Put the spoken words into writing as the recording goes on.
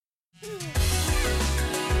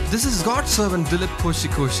This is God's servant Dilip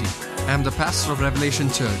Koshy. I am the pastor of Revelation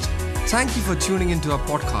Church. Thank you for tuning into our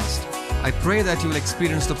podcast. I pray that you will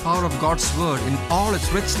experience the power of God's word in all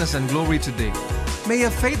its richness and glory today. May your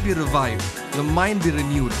faith be revived, your mind be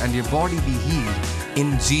renewed, and your body be healed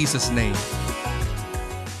in Jesus' name.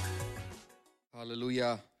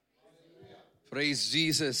 Hallelujah. Praise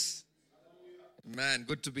Jesus. Man,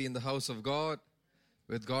 good to be in the house of God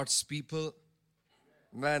with God's people.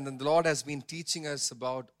 Man, and the Lord has been teaching us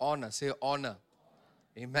about honor. Say honor.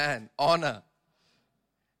 Amen. Honor.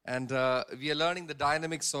 And we are learning the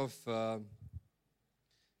dynamics of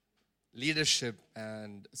leadership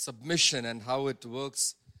and submission and how it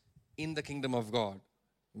works in the kingdom of God.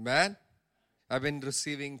 Amen. I've been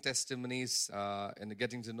receiving testimonies and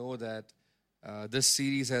getting to know that this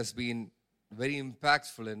series has been very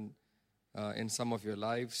impactful in some of your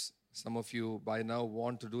lives. Some of you by now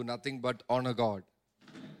want to do nothing but honor God.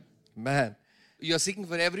 Man, you're seeking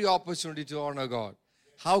for every opportunity to honor God.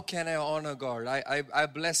 How can I honor God? I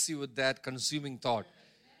bless you with that consuming thought.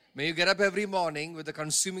 May you get up every morning with the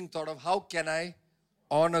consuming thought of how can I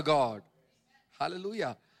honor God?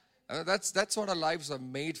 Hallelujah. That's what our lives are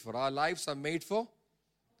made for. Our lives are made for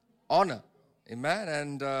honor. Amen.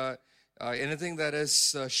 And anything that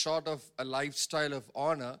is short of a lifestyle of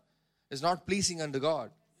honor is not pleasing unto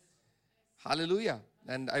God. Hallelujah.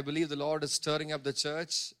 And I believe the Lord is stirring up the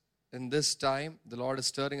church in this time. The Lord is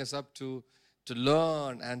stirring us up to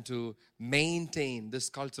learn and to maintain this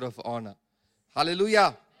culture of honor.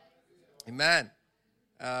 Hallelujah. Amen.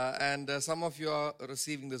 And some of you are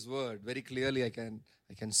receiving this word very clearly. I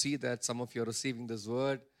can see that some of you are receiving this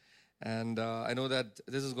word. And I know that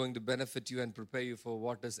this is going to benefit you and prepare you for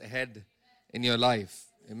what is ahead in your life.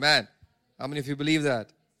 Amen. How many of you believe that?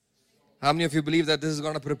 How many of you believe that this is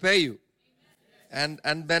going to prepare you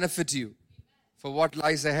and benefit you for what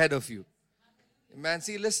lies ahead of you? Amen.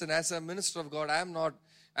 See, listen, as a minister of God, I'm not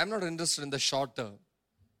interested in the short term.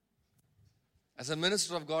 As a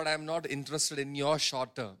minister of God, I'm not interested in your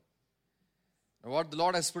short term. What the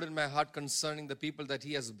Lord has put in my heart concerning the people that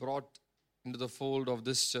He has brought into the fold of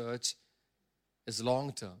this church is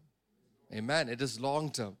long term. Amen. It is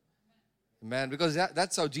long term. Amen. Because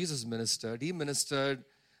that's how Jesus ministered. He ministered,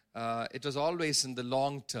 it was always in the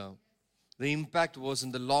long term. The impact was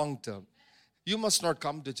in the long term. You must not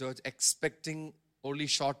come to church expecting only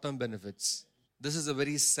short-term benefits. This is a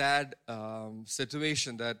very sad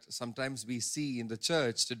situation that sometimes we see in the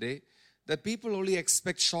church today, that people only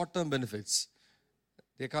expect short-term benefits.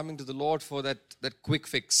 They're coming to the Lord for that quick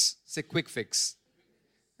fix. Say quick fix.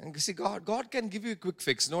 And you see, God can give you a quick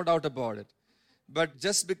fix, no doubt about it. But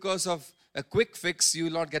just because of a quick fix, you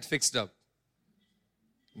will not get fixed up.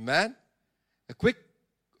 Man, a quick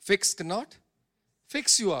fix cannot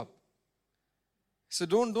fix you up. So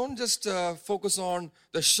don't just focus on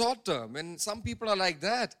the short term. And some people are like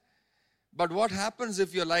that. But what happens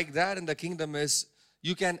if you're like that in the kingdom is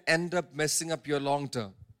you can end up messing up your long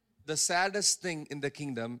term. The saddest thing in the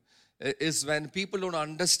kingdom is when people don't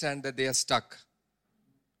understand that they are stuck.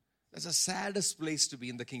 That's the saddest place to be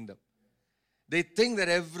in the kingdom. They think that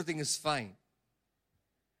everything is fine.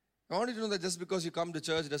 I want you to know that just because you come to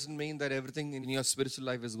church doesn't mean that everything in your spiritual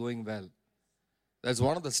life is going well. That's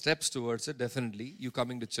one of the steps towards it, definitely. You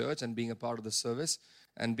coming to church and being a part of the service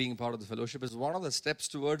and being part of the fellowship is one of the steps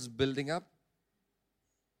towards building up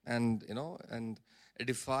and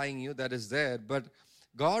edifying you, that is there. But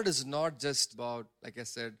God is not just about, like I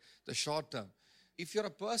said, the short term. If you're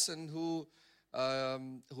a person who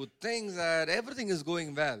thinks that everything is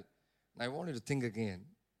going well, I want you to think again.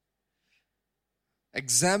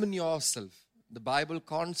 Examine yourself. The Bible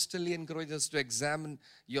constantly encourages us to examine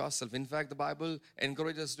yourself. In fact, the Bible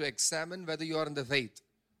encourages us to examine whether you are in the faith.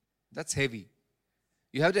 That's heavy.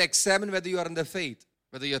 You have to examine whether you are in the faith,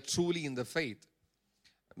 whether you are truly in the faith.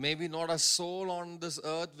 Maybe not a soul on this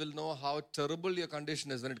earth will know how terrible your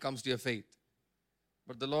condition is when it comes to your faith.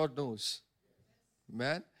 But the Lord knows.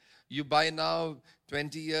 Man, you by now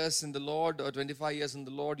 20 years in the Lord or 25 years in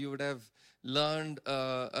the Lord, you would have learned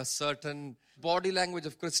a certain body language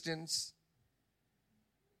of Christians.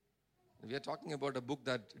 We are talking about a book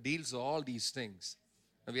that deals with all these things.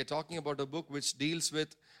 We are talking about a book which deals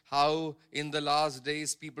with how in the last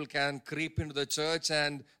days people can creep into the church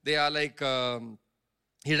and they are like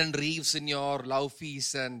hidden reefs in your love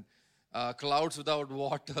feast and clouds without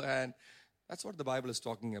water. And that's what the Bible is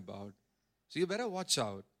talking about. So you better watch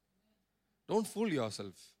out. Don't fool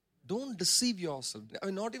yourself. Don't deceive yourself. I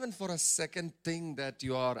mean, not even for a second think that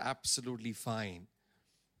you are absolutely fine.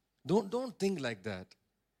 Don't think like that.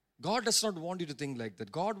 God does not want you to think like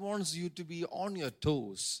that. God wants you to be on your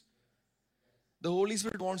toes. The Holy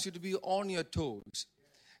Spirit wants you to be on your toes.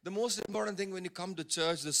 The most important thing when you come to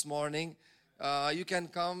church this morning, you can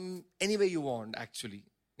come any way you want, actually,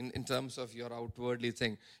 in terms of your outwardly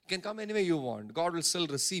thing. You can come any way you want. God will still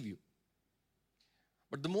receive you.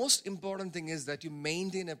 But the most important thing is that you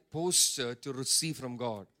maintain a posture to receive from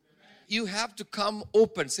God. You have to come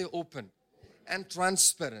open, say open, and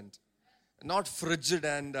transparent, not frigid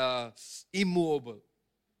and immovable.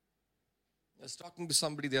 I was talking to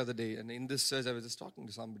somebody the other day, and in this church I was just talking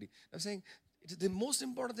to somebody. I was saying, the most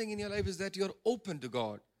important thing in your life is that you're open to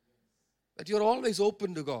God. That you're always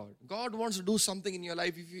open to God. God wants to do something in your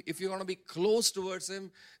life. If you want to be close towards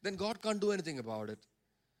Him, then God can't do anything about it.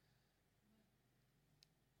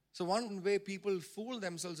 So one way people fool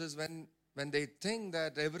themselves is when they think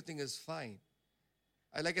that everything is fine.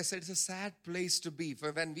 Like I said, it's a sad place to be.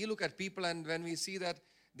 For when we look at people and when we see that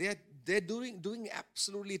they're doing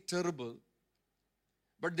absolutely terrible,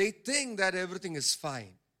 but they think that everything is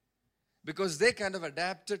fine because they kind of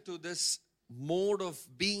adapted to this mode of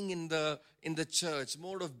being in the church,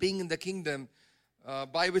 mode of being in the kingdom,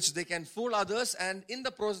 by which they can fool others, and in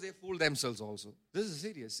the process they fool themselves also. This is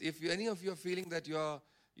serious. If any of you are feeling that you're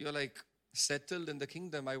like settled in the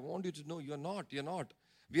kingdom, I want you to know you're not.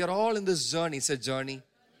 We are all in this journey. It's a journey.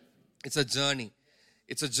 It's a journey.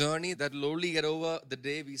 It's a journey that will only get over the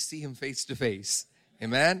day we see Him face to face.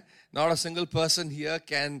 Amen. Not a single person here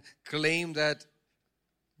can claim that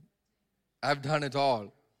I've done it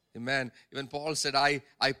all. Amen. Even Paul said, I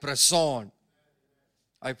press on.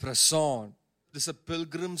 I press on. This is a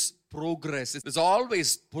pilgrim's progress. There's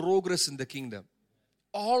always progress in the kingdom.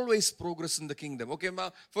 Always progress in the kingdom. Okay,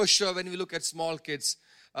 for sure, when we look at small kids,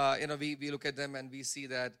 we look at them and we see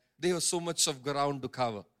that they have so much of ground to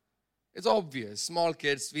cover. It's obvious. Small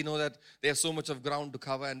kids, we know that they have so much of ground to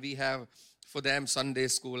cover, and we have for them Sunday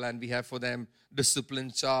school, and we have for them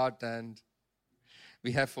discipline chart, and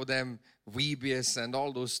we have for them VBS and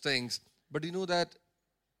all those things. But you know that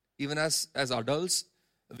even as adults,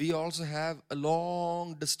 we also have a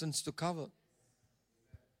long distance to cover.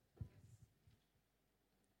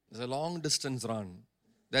 There's a long distance run.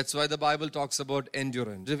 That's why the Bible talks about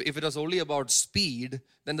endurance. If it was only about speed,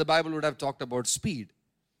 then the Bible would have talked about speed.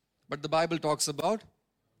 But the Bible talks about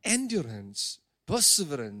endurance,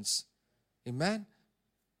 perseverance. Amen?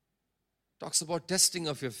 Talks about testing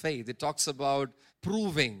of your faith. It talks about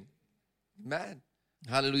proving. Amen?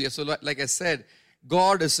 Hallelujah. So like I said,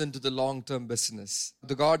 God is into the long-term business.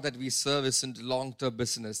 The God that we serve is into long-term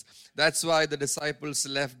business. That's why the disciples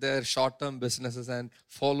left their short-term businesses and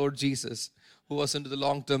followed Jesus, who was into the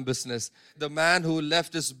long-term business. The man who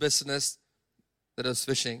left his business, that was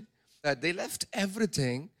fishing, that they left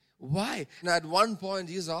everything. Why? And at one point,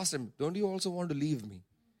 Jesus asked him, don't you also want to leave me?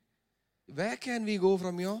 Where can we go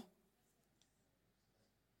from here?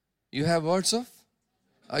 You have words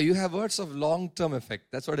of long-term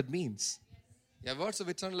effect. That's what it means. Yeah, words of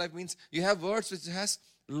eternal life means you have words which has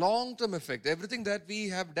long-term effect. Everything that we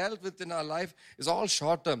have dealt with in our life is all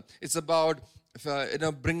short-term. It's about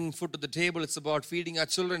bringing food to the table. It's about feeding our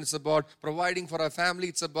children. It's about providing for our family.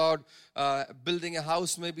 It's about building a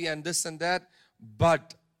house maybe and this and that.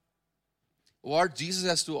 But what Jesus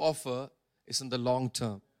has to offer is in the long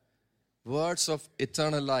term. Words of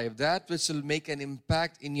eternal life. That which will make an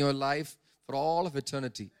impact in your life for all of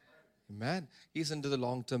eternity. Amen. He's into the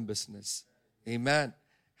long-term business. Amen.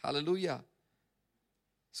 Hallelujah.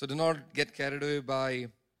 So do not get carried away by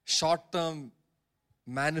short-term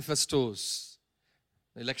manifestos.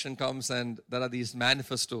 The election comes and there are these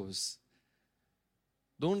manifestos.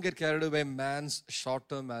 Don't get carried away by man's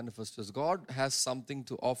short-term manifestos. God has something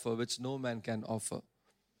to offer which no man can offer.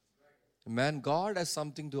 Amen. God has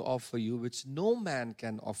something to offer you which no man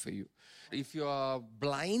can offer you. If you are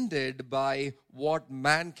blinded by what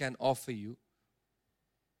man can offer you,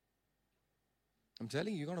 I'm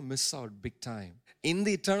telling you, you're going to miss out big time. In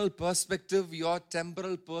the eternal perspective, your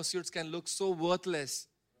temporal pursuits can look so worthless.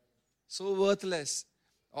 So worthless.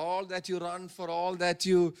 All that you run for, all that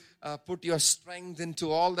you put your strength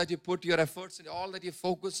into, all that you put your efforts into, all that you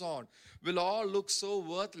focus on, will all look so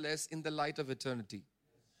worthless in the light of eternity.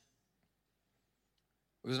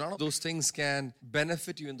 Because none of those things can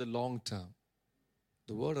benefit you in the long term.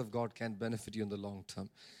 The Word of God can benefit you in the long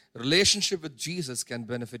term. Relationship with Jesus can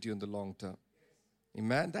benefit you in the long term.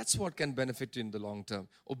 Amen. That's what can benefit you in the long term.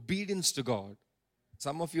 Obedience to God.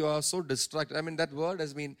 Some of you are so distracted. I mean, that word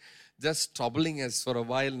has been just troubling us for a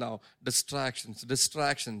while now. Distractions.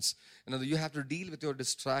 You have to deal with your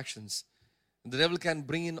distractions. The devil can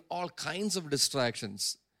bring in all kinds of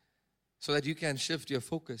distractions so that you can shift your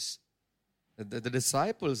focus. The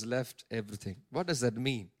disciples left everything. What does that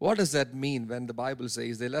mean? What does that mean when the Bible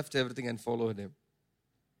says they left everything and followed Him?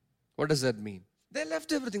 What does that mean? They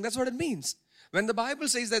left everything. That's what it means. When the Bible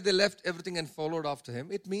says that they left everything and followed after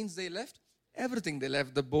him, it means they left everything. They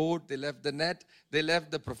left the boat, they left the net, they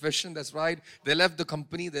left the profession, that's right. They left the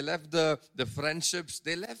company, they left the friendships,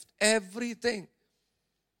 they left everything.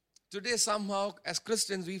 Today, somehow, as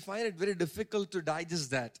Christians, we find it very difficult to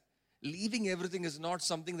digest that. Leaving everything is not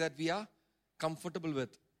something that we are comfortable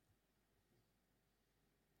with.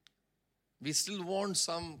 We still want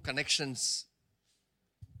some connections.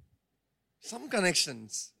 Some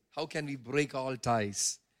connections. How can we break all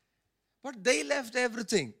ties? But they left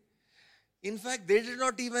everything. In fact, they did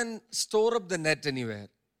not even store up the net anywhere.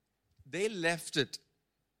 They left it.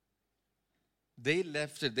 They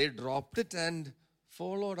left it. They dropped it and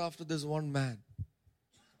followed after this one man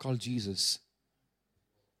called Jesus.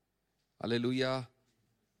 Hallelujah.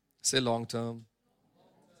 Say long term.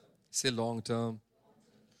 Say long term.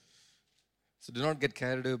 So do not get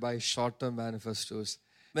carried away by short-term manifestos.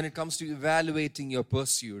 When it comes to evaluating your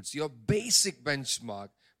pursuits, your basic benchmark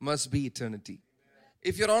must be eternity.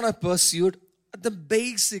 If you're on a pursuit, at the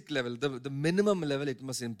basic level, the minimum level, it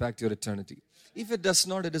must impact your eternity. If it does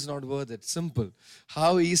not, it is not worth it. Simple.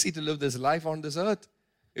 How easy to live this life on this earth.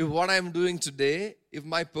 If what I'm doing today, if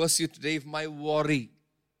my pursuit today, if my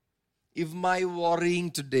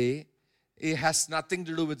worrying today, it has nothing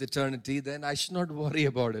to do with eternity, then I should not worry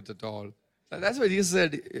about it at all. That's why Jesus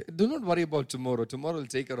said, do not worry about tomorrow. Tomorrow will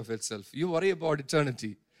take care of itself. You worry about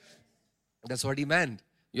eternity. That's what he meant.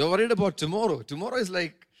 You're worried about tomorrow. Tomorrow is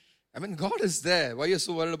like, God is there. Why are you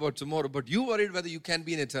so worried about tomorrow? But you worried whether you can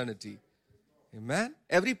be in eternity. Amen.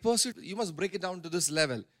 Every pursuit, you must break it down to this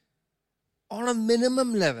level. On a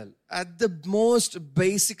minimum level, at the most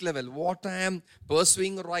basic level, what I am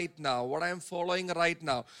pursuing right now, what I am following right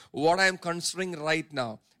now, what I am considering right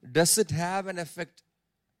now, does it have an effect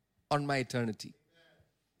on my eternity?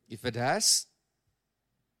 If it has,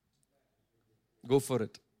 go for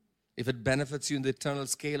it. If it benefits you in the eternal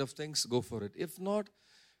scale of things, go for it. If not,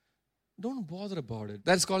 don't bother about it.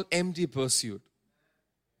 That's called empty pursuit.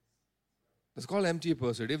 That's called empty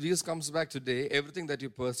pursuit. If Jesus comes back today, everything that you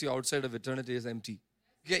pursue outside of eternity is empty.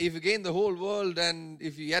 Okay, if you gain the whole world and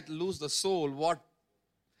if you yet lose the soul, what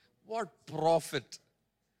profit?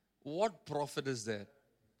 What profit is there?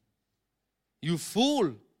 You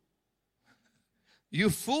fool. You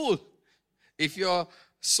fool. If your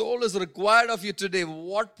soul is required of you today,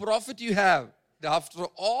 what profit you have? After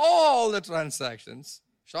all the transactions,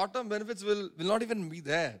 short-term benefits will not even be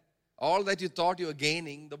there. All that you thought you were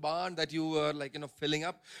gaining, the bond that you were filling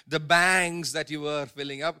up, the banks that you were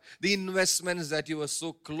filling up, the investments that you were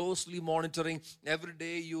so closely monitoring. Every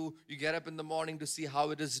day you get up in the morning to see how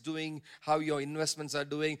it is doing, how your investments are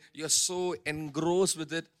doing. You're so engrossed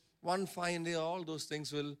with it. One fine day, all those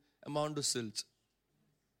things will amount to silt.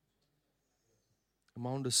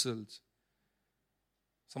 Amount to silt.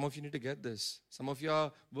 Some of you need to get this. Some of you are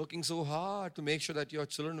working so hard to make sure that your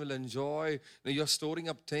children will enjoy. You're storing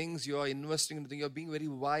up things. You're investing in things. You're being very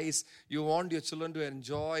wise. You want your children to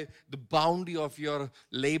enjoy the bounty of your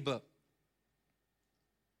labor.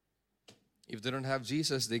 If they don't have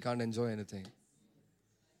Jesus, they can't enjoy anything.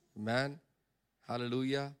 Amen.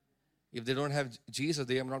 Hallelujah. If they don't have Jesus,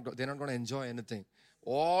 they're not going to enjoy anything.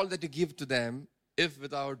 All that you give to them, if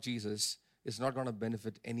without Jesus, is not going to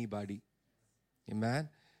benefit anybody. Amen.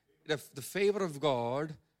 The favor of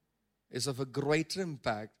God is of a greater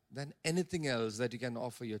impact than anything else that you can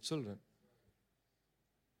offer your children.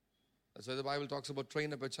 That's why the Bible talks about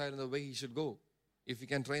train up a child in the way he should go. If you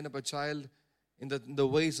can train up a child in the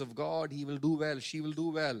ways of God, he will do well, she will do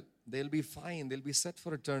well. They'll be fine, they'll be set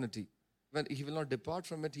for eternity. When he will not depart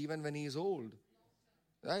from it even when he is old.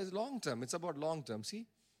 That is long term. It's about long term. See,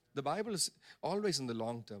 the Bible is always in the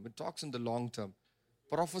long term. It talks in the long term.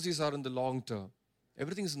 Prophecies are in the long term.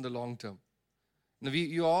 Everything is in the long term. Now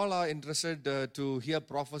you all are interested to hear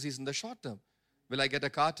prophecies in the short term. Will I get a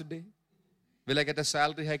car today? Will I get a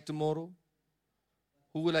salary hike tomorrow?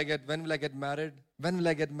 Who will I get? When will I get married? When will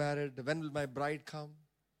I get married? When will my bride come?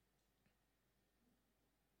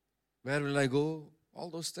 Where will I go? All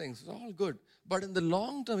those things. It's all good. But in the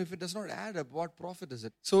long term, if it does not add up, what profit is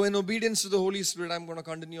it? So in obedience to the Holy Spirit, I'm going to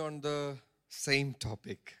continue on the same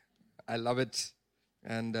topic. I love it.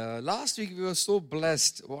 And last week we were so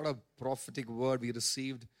blessed. What a prophetic word we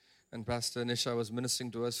received. And Pastor Nisha was ministering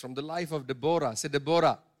to us from the life of Deborah. Say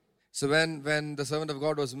Deborah. So when the servant of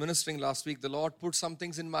God was ministering last week, the Lord put some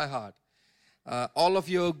things in my heart. All of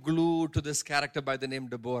you are glued to this character by the name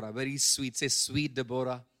Deborah. Very sweet. Say sweet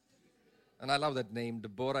Deborah. And I love that name.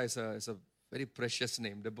 Deborah is a very precious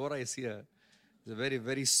name. Deborah is here. It's a very,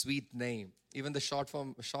 very sweet name. Even the short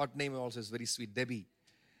name also is very sweet. Debbie.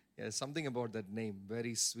 Yeah, something about that name,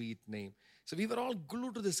 very sweet name. So we were all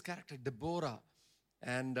glued to this character, Deborah.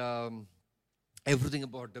 And everything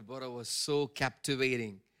about Deborah was so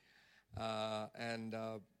captivating. I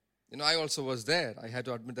also was there. I had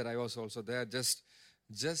to admit that I was also there, just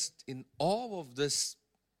in awe of this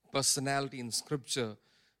personality in Scripture,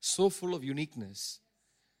 so full of uniqueness.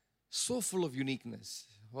 So full of uniqueness.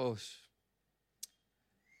 Oh.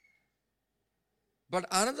 But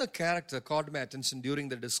another character caught my attention during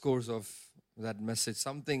the discourse of that message.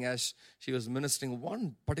 Something as she was ministering,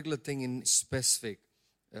 one particular thing in specific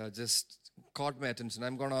just caught my attention.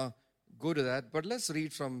 I'm going to go to that. But let's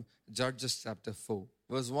read from Judges chapter 4,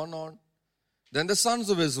 verse 1 on. Then the sons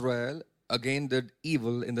of Israel again did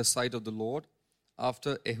evil in the sight of the Lord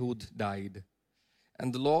after Ehud died.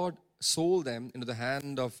 And the Lord sold them into the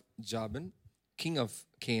hand of Jabin, king of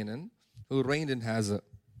Canaan, who reigned in Hazor.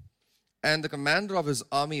 And the commander of his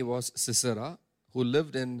army was Sisera, who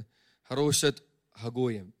lived in Haroshet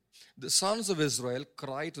Hagoyim. The sons of Israel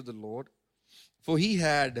cried to the Lord, for he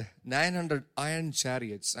had 900 iron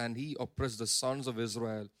chariots, and he oppressed the sons of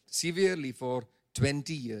Israel severely for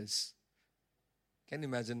 20 years. Can you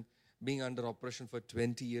imagine being under oppression for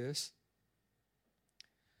 20 years?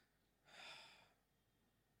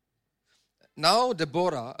 Now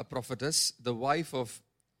Deborah, a prophetess, the wife of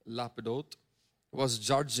Lapidoth, was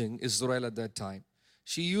judging Israel at that time.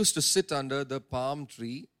 She used to sit under the palm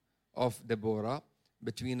tree of Deborah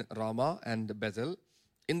between Ramah and Bethel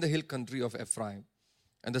in the hill country of Ephraim.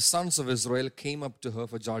 And the sons of Israel came up to her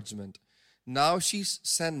for judgment. Now she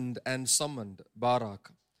sent and summoned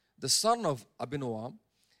Barak, the son of Abinoam,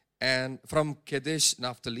 and from Kadesh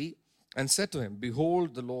Naphtali, and said to him,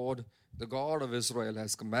 behold, the Lord, the God of Israel,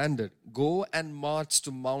 has commanded, go and march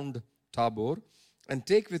to Mount Tabor, and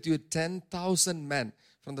take with you 10,000 men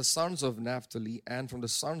from the sons of Naphtali and from the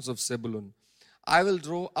sons of Zebulun. I will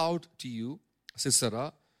draw out to you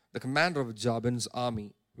Sisera, the commander of Jabin's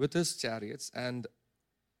army, with his chariots and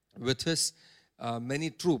with his many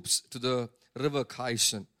troops to the river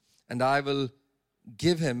Kishon, and I will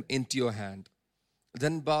give him into your hand.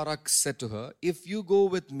 Then Barak said to her, if you go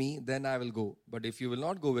with me, then I will go. But if you will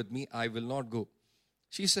not go with me, I will not go.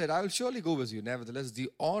 She said, I will surely go with you. Nevertheless, the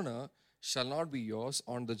honor shall not be yours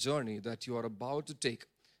on the journey that you are about to take.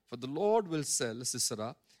 For the Lord will sell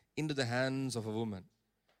Sisera into the hands of a woman.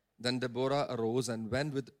 Then Deborah arose and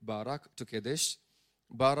went with Barak to Kadesh.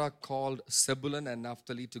 Barak called Zebulun and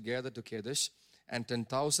Naphtali together to Kadesh, and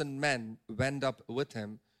 10,000 men went up with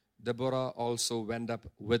him. Deborah also went up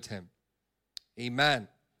with him. Amen.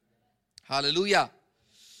 Hallelujah.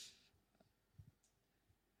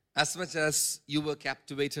 As much as you were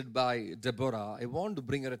captivated by Deborah, I want to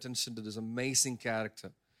bring your attention to this amazing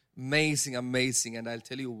character. Amazing, amazing. And I'll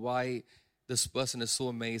tell you why this person is so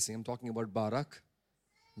amazing. I'm talking about Barak.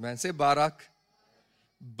 Man, say Barak.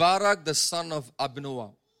 Barak, the son of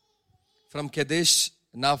Abinoam, from Kadesh,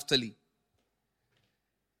 Naphtali.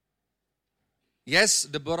 Yes,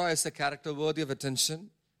 Deborah is a character worthy of attention.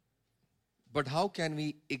 But how can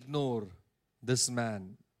we ignore this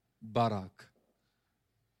man, Barak?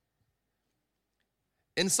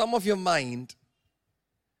 In some of your mind,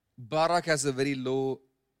 Barak has a very low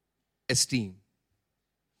esteem.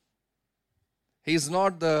 He is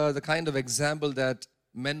not the kind of example that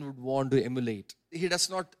men would want to emulate. He does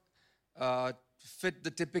not fit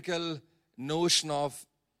the typical notion of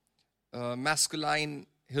masculine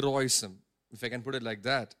heroism, if I can put it like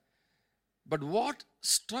that. But what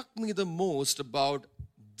struck me the most about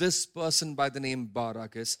this person by the name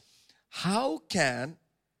Barak is, how can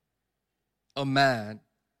a man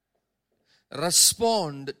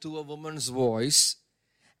respond to a woman's voice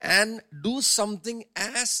and do something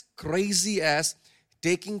as crazy as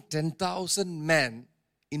taking 10,000 men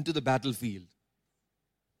into the battlefield?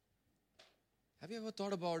 Have you ever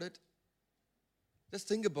thought about it? Just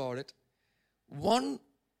think about it. One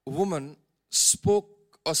woman spoke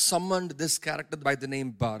or summoned this character by the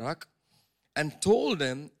name Barak and told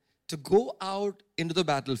him to go out into the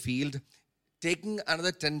battlefield, taking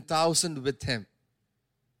another 10,000 with him.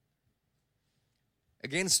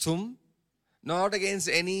 Against whom? Not against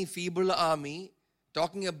any feeble army,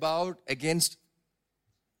 talking about against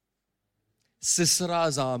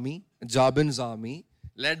Sisera's army, Jabin's army,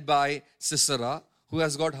 led by Sisera, who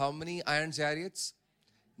has got how many iron chariots?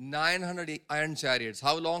 900 iron chariots.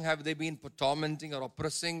 How long have they been tormenting or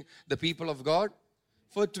oppressing the people of God?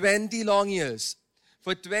 For 20 long years.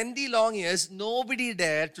 For 20 long years, nobody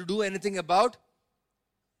dared to do anything about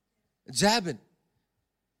Jabin.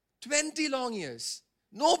 20 long years.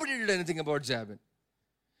 Nobody did anything about Jabin.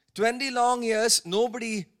 20 long years,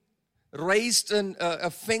 nobody raised a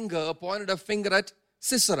finger, pointed a finger at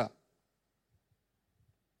Sisera.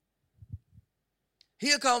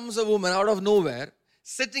 Here comes a woman out of nowhere,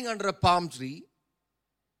 sitting under a palm tree.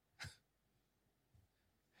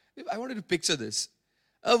 I want you to picture this.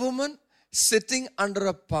 A woman sitting under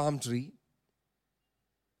a palm tree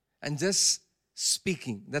and just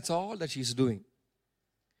speaking. That's all that she's doing.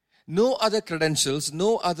 No other credentials,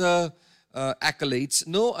 no other accolades,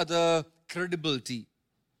 no other credibility.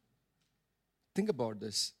 Think about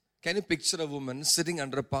this. Can you picture a woman sitting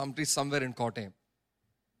under a palm tree somewhere in Kottayam?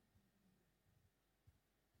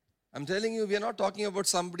 I'm telling you, we are not talking about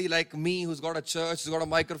somebody like me who's got a church, who's got a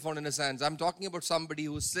microphone in his hands. I'm talking about somebody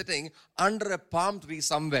who's sitting under a palm tree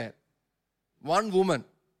somewhere. One woman.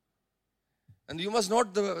 And you must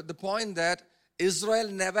note the point that Israel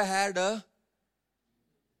never had a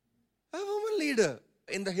woman leader.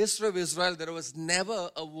 In the history of Israel, there was never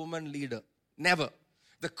a woman leader. Never.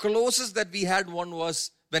 The closest that we had one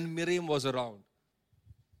was when Miriam was around.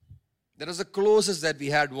 That was the closest that we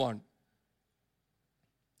had one.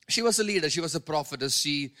 She was a leader. She was a prophetess.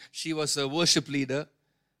 She was a worship leader.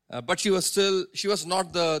 But she was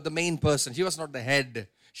not the main person. She was not the head.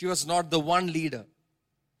 She was not the one leader.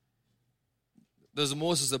 There was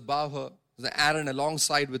Moses above her. There was Aaron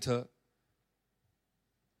alongside with her.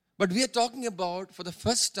 But we are talking about, for the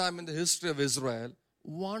first time in the history of Israel,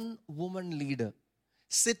 one woman leader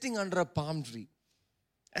sitting under a palm tree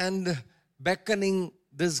and beckoning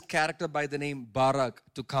this character by the name Barak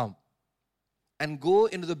to come and go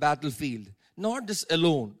into the battlefield. Not just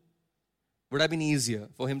alone. Would have been easier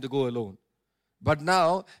for him to go alone. But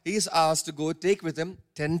now he is asked to go take with him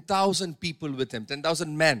 10,000 people with him,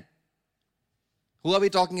 10,000 men. Who are we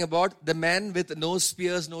talking about? The men with no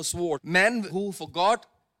spears, no sword. Men who forgot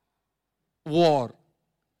war.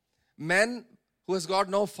 Men who has got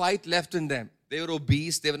no fight left in them. They were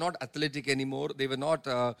obese. They were not athletic anymore. They were not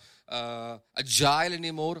agile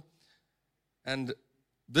anymore. And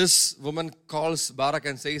this woman calls Barak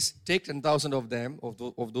and says, take 10,000 of them,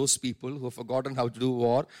 of those people who have forgotten how to do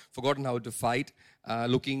war, forgotten how to fight,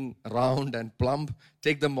 looking round and plump.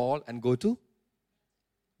 Take them all and go to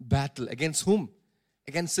battle. Against whom?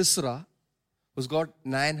 Against Sisera, who's got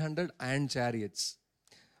 900 iron chariots.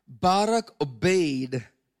 Barak obeyed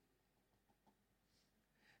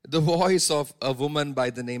the voice of a woman by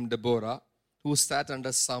the name Deborah, who sat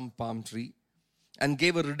under some palm tree and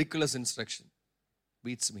gave a ridiculous instruction.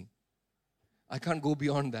 Beats me. I can't go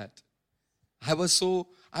beyond that. I was so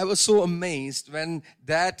amazed when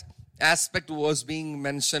that aspect was being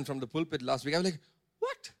mentioned from the pulpit last week. I was like,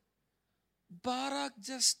 what? Barak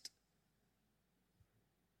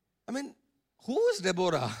who is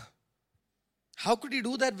Deborah? How could he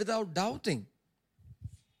do that without doubting?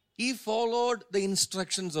 He followed the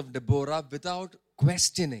instructions of Deborah without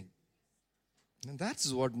questioning. And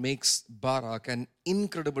that's what makes Barak an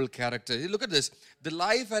incredible character. Look at this. The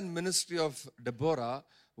life and ministry of Deborah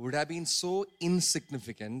would have been so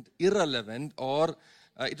insignificant, irrelevant, or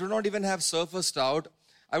it would not even have surfaced out.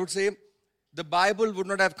 I would say the Bible would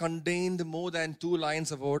not have contained more than 2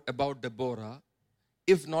 lines about Deborah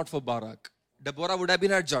if not for Barak. Deborah would have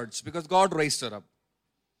been a judge because God raised her up.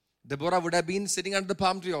 Deborah would have been sitting under the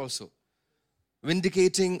palm tree also,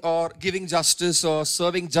 vindicating or giving justice or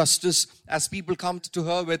serving justice as people come to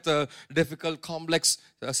her with difficult, complex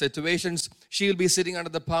situations. She'll be sitting under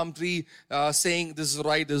the palm tree saying this is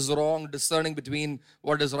right, this is wrong, discerning between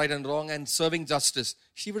what is right and wrong and serving justice.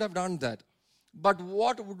 She would have done that. But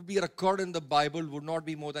what would be recorded in the Bible would not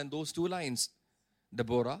be more than those 2 lines.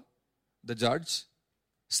 Deborah, the judge,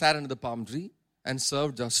 sat under the palm tree and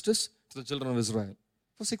served justice to the children of Israel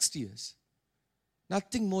for 60 years.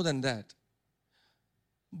 Nothing more than that.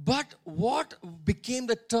 But what became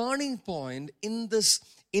the turning point in this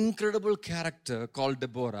incredible character called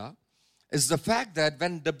Deborah is the fact that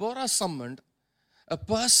when Deborah summoned, a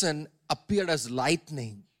person appeared as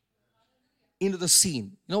lightning into the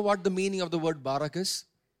scene. You know what the meaning of the word Barak is?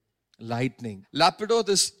 Lightning. Lapido,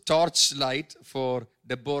 this torch light for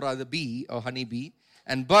Deborah the bee or honeybee.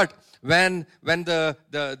 But when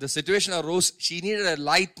the situation arose, she needed a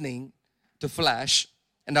lightning to flash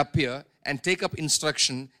and appear and take up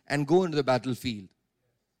instruction and go into the battlefield.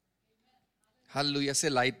 Hallelujah. Say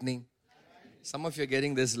lightning. Some of you are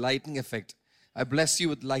getting this lightning effect. I bless you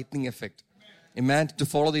with lightning effect. Amen. To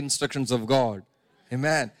follow the instructions of God.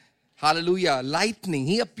 Amen. Hallelujah. Lightning.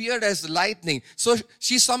 He appeared as lightning. So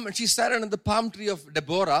she sat under the palm tree of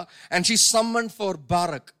Deborah and she summoned for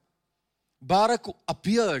Barak. Barak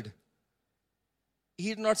appeared. He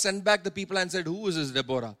did not send back the people and said, who is this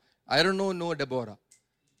Deborah? I don't know no Deborah.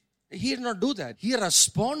 He did not do that. He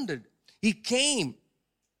responded. He came.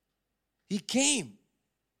 He came.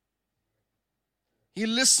 He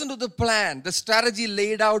listened to the plan, the strategy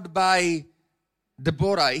laid out by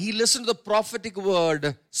Deborah. He listened to the prophetic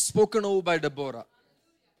word spoken over by Deborah.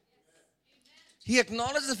 He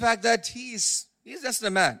acknowledged the fact that he's just a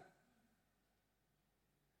man.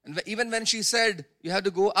 And even when she said, you have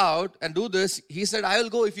to go out and do this, he said, I will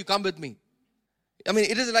go if you come with me. I mean,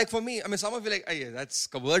 it is like for me, some of you are like, oh, yeah, that's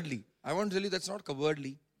cowardly. I want to tell you that's not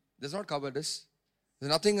cowardly. There's not cowardice. There's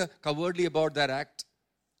nothing cowardly about that act.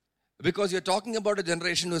 Because you're talking about a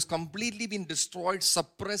generation who has completely been destroyed,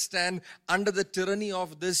 suppressed, and under the tyranny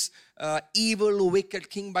of this evil, wicked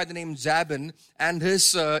king by the name Jabin and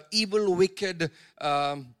his evil, wicked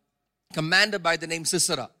commander by the name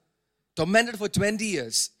Sisera. Tormented for 20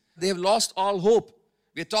 years. They have lost all hope.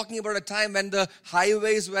 We're talking about a time when the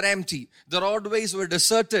highways were empty. The roadways were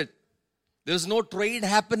deserted. There was no trade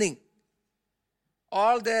happening.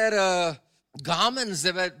 All their garments,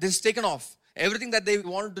 they were just taken off. Everything that they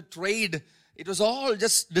wanted to trade, it was all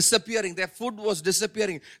just disappearing. Their food was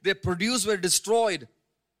disappearing. Their produce were destroyed.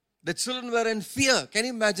 The children were in fear. Can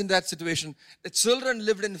you imagine that situation? The children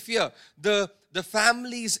lived in fear. The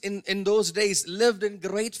families in those days lived in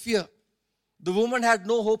great fear. The woman had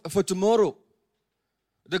no hope for tomorrow.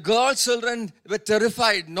 The girl children were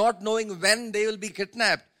terrified, not knowing when they will be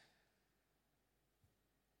kidnapped.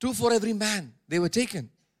 2 for every man, they were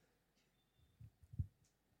taken.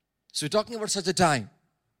 So we're talking about such a time.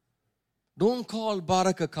 Don't call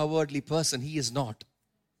Barak a cowardly person. He is not.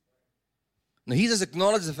 Now he just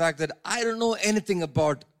acknowledged the fact that I don't know anything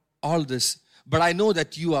about all this, but I know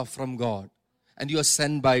that you are from God and you are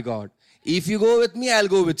sent by God. If you go with me, I'll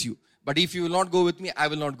go with you. But if you will not go with me, I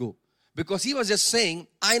will not go. Because he was just saying,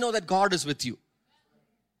 I know that God is with you.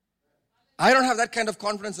 I don't have that kind of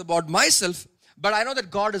confidence about myself, but I know that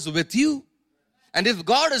God is with you. And if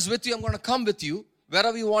God is with you, I'm going to come with you.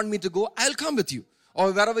 Wherever you want me to go, I'll come with you.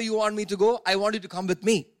 Or wherever you want me to go, I want you to come with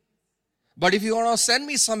me. But if you want to send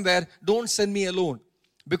me somewhere, don't send me alone.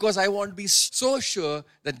 Because I want to be so sure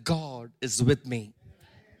that God is with me.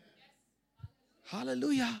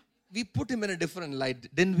 Hallelujah. We put him in a different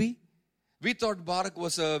light, didn't we? We thought Barak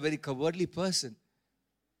was a very cowardly person.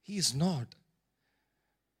 He is not.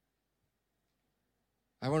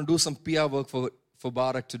 I want to do some PR work for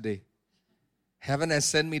Barak today. Heaven has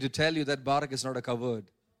sent me to tell you that Barak is not a coward.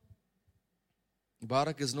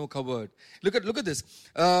 Barak is no coward. Look at this.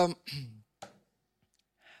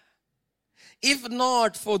 If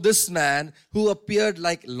not for this man who appeared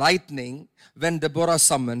like lightning when Deborah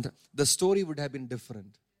summoned, the story would have been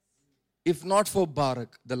different. If not for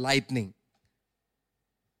Barak, the lightning.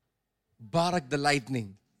 Barak the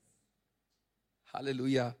lightning.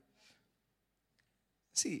 Hallelujah.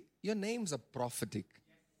 See, your names are prophetic.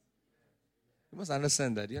 You must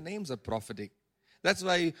understand that. Your names are prophetic. That's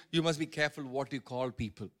why you must be careful what you call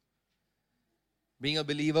people. Being a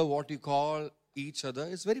believer, what you call each other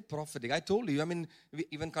is very prophetic. I told you, we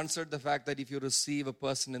even considered the fact that if you receive a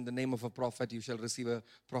person in the name of a prophet, you shall receive a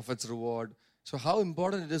prophet's reward. So how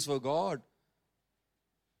important it is for God.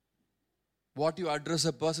 What you address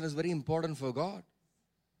a person is very important for God.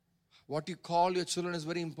 What you call your children is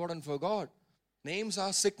very important for God. Names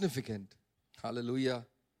are significant. Hallelujah.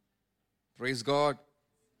 Praise God.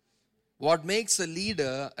 What makes a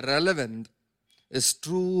leader relevant is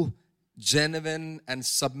true, genuine, and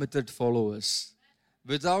submitted followers.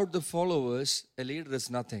 Without the followers, a leader is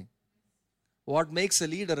nothing. What makes a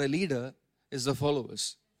leader is the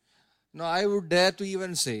followers. Now, I would dare to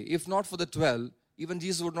even say, if not for the 12, even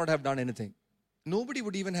Jesus would not have done anything. Nobody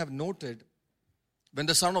would even have noted when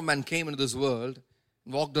the Son of Man came into this world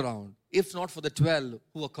and walked around, if not for the 12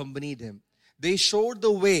 who accompanied him. They showed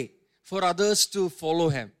the way for others to follow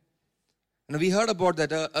him. And we heard about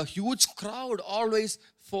that. A huge crowd always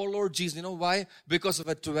followed Jesus. You know why? Because of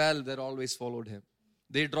the 12 that always followed him.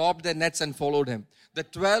 They dropped their nets and followed him. The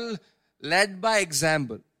 12 led by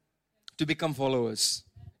example to become followers.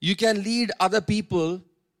 You can lead other people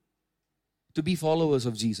to be followers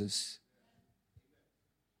of Jesus.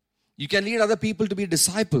 You can lead other people to be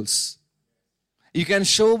disciples. You can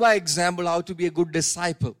show by example how to be a good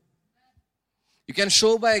disciple. You can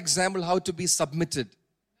show by example how to be submitted.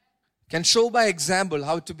 You can show by example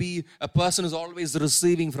how to be a person who's always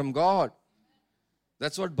receiving from God.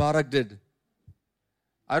 That's what Barak did.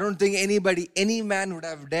 I don't think any man would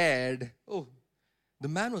have dared. Oh, the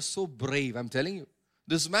man was so brave, I'm telling you.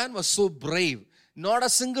 This man was so brave. Not a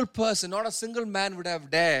single person, not a single man would have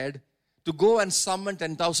dared to go and summon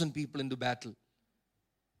 10,000 people into battle.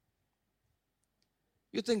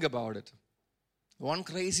 You think about it. One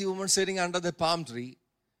crazy woman sitting under the palm tree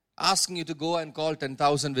asking you to go and call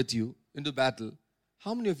 10,000 with you into battle.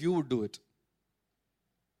 How many of you would do it?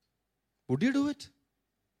 Would you do it?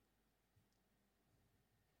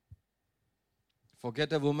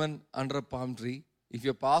 Forget a woman under a palm tree. If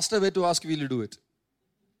your pastor were to ask you, will you do it?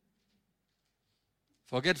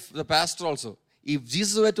 Forget the pastor also. If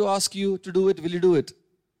Jesus were to ask you to do it, will you do it?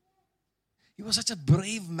 He was such a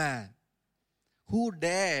brave man who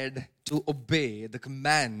dared to obey the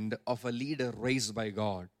command of a leader raised by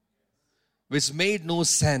God, which made no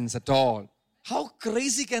sense at all. How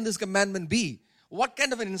crazy can this commandment be? What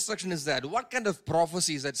kind of an instruction is that? What kind of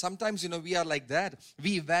prophecy is that? Sometimes, we are like that.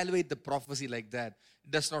 We evaluate the prophecy like that.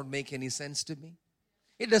 It does not make any sense to me.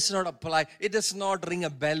 It does not apply. It does not ring a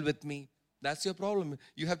bell with me. That's your problem.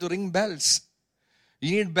 You have to ring bells.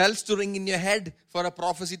 You need bells to ring in your head for a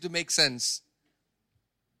prophecy to make sense.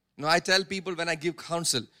 I tell people when I give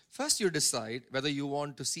counsel, first you decide whether you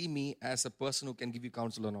want to see me as a person who can give you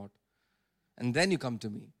counsel or not. And then you come to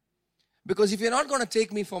me. Because if you're not going to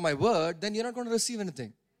take me for my word, then you're not going to receive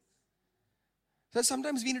anything. So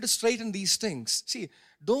sometimes we need to straighten these things. See,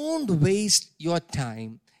 don't waste your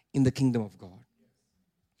time in the kingdom of God.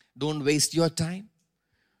 Don't waste your time.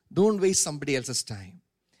 Don't waste somebody else's time.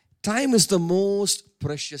 Time is the most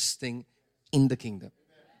precious thing in the kingdom.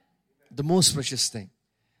 The most precious thing.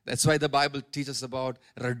 That's why the Bible teaches about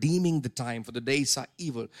redeeming the time, for the days are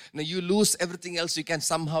evil. Now you lose everything else, you can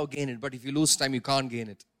somehow gain it. But if you lose time, you can't gain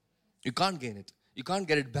it. You can't gain it. You can't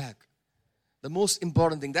get it back. The most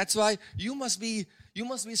important thing. That's why you must be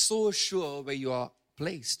so sure where you are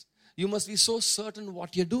placed. You must be so certain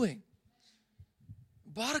what you're doing.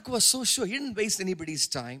 Barak was so sure. He didn't waste anybody's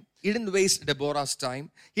time. He didn't waste Deborah's time.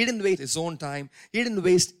 He didn't waste his own time. He didn't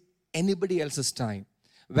waste anybody else's time.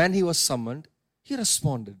 When he was summoned, he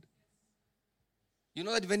responded. You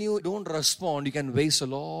know that when you don't respond, you can waste a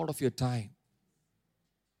lot of your time.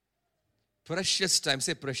 Precious time.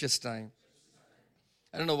 Say precious time.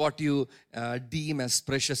 I don't know what you deem as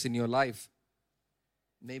precious in your life.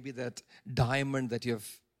 Maybe that diamond that you have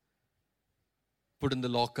put in the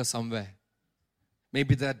locker somewhere.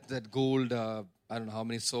 Maybe that gold, I don't know how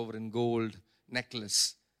many sovereign gold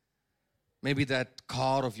necklace. Maybe that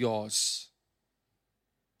car of yours.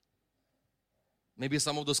 Maybe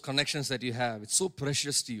some of those connections that you have. It's so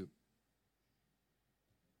precious to you.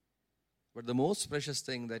 But the most precious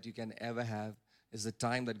thing that you can ever have is the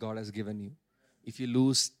time that God has given you. If you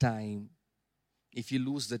lose time, if you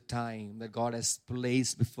lose the time that God has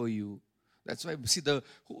placed before you, that's why, see, the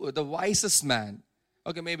wisest man,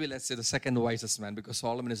 okay, maybe let's say the second wisest man, because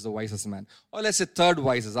Solomon is the wisest man. Or let's say third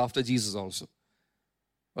wisest after Jesus also,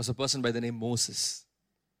 was a person by the name Moses.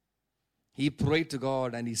 He prayed to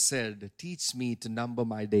God and he said, teach me to number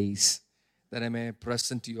my days, that I may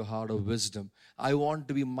present to your heart of wisdom. I want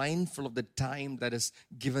to be mindful of the time that is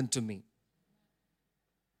given to me.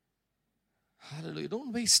 Hallelujah.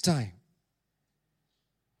 Don't waste time.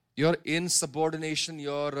 Your insubordination,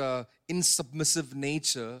 your insubmissive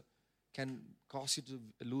nature can cause you to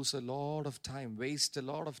lose a lot of time, waste a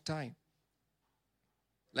lot of time.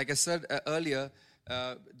 Like I said earlier,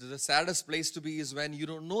 the saddest place to be is when you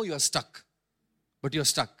don't know you're stuck, but you're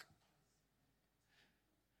stuck.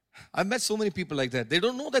 I've met so many people like that. They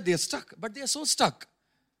don't know that they're stuck, but they're so stuck.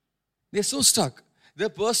 They're so stuck. They're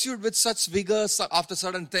pursued with such vigor after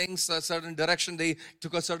certain things, a certain direction. They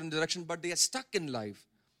took a certain direction, but they are stuck in life.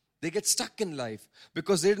 They get stuck in life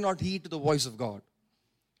because they did not heed to the voice of God.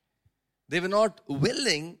 They were not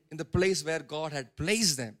willing in the place where God had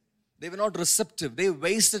placed them. They were not receptive. They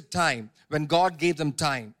wasted time when God gave them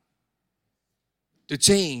time to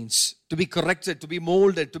change, to be corrected, to be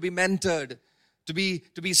molded, to be mentored, to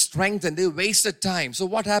be strengthened. They wasted time. So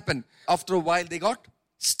what happened? After a while, they got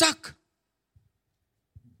stuck.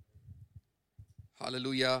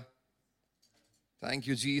 Hallelujah. Thank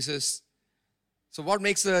you, Jesus. So what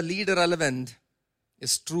makes a leader relevant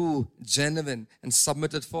is true, genuine, and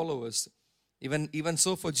submitted followers. Even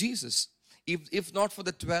so for Jesus. If not for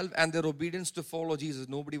the 12 and their obedience to follow Jesus,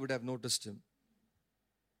 nobody would have noticed him.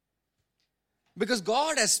 Because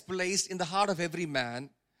God has placed in the heart of every man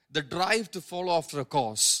the drive to follow after a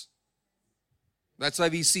cause. That's why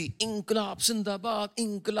we see Inqilab Zindabad,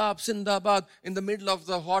 Inqilab Zindabad in the middle of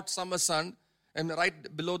the hot summer sun, and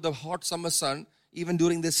right below the hot summer sun, even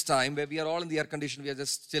during this time where we are all in the air condition, we are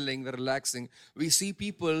just chilling, we're relaxing. We see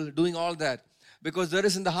people doing all that because there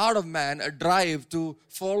is in the heart of man a drive to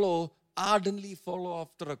ardently follow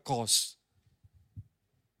after a cause.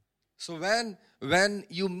 So when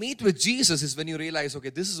you meet with Jesus is when you realize, okay,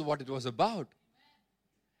 this is what it was about.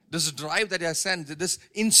 This drive that I sent, this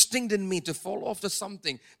instinct in me to follow after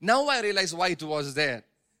something. Now I realize why it was there.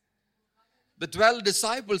 The 12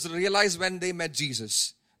 disciples realized when they met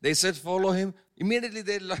Jesus. They said, follow him. Immediately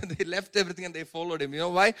they left everything and they followed him. You know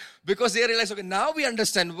why? Because they realized, okay, now we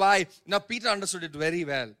understand why. Now Peter understood it very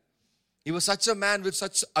well. He was such a man with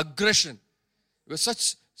such aggression. He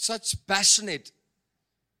was such passionate.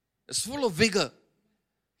 He was full of vigor.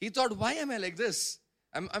 He thought, why am I like this?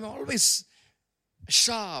 I'm always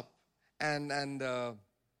sharp and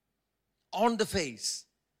on the face.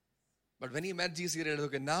 But when he met Jesus, he realized,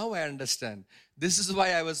 okay, now I understand. This is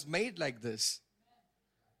why I was made like this.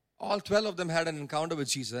 All 12 of them had an encounter with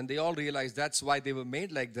Jesus, and they all realized that's why they were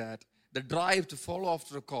made like that. The drive to follow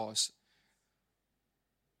after a cause.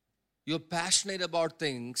 You're passionate about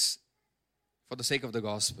things for the sake of the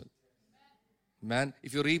gospel. Man,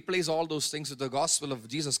 if you replace all those things with the gospel of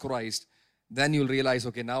Jesus Christ, then you'll realize,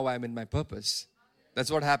 okay, now I'm in my purpose.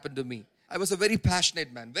 That's what happened to me. I was a very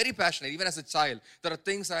passionate man, very passionate, even as a child. There are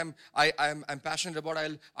things I'm passionate about.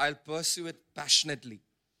 I'll pursue it passionately.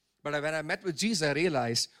 But when I met with Jesus, I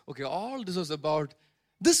realized, okay, all this was about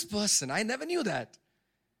this person. I never knew that.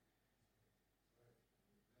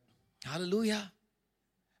 Hallelujah.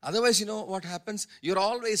 Otherwise, you know what happens? You're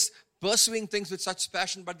always pursuing things with such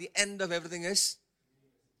passion, but the end of everything is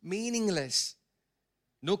meaningless.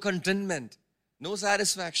 No contentment, no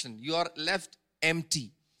satisfaction. You are left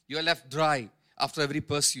empty. You are left dry after every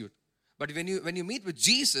pursuit. But when you meet with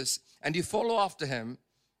Jesus and you follow after Him,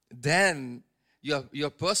 then your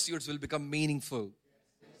pursuits will become meaningful.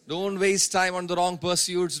 Don't waste time on the wrong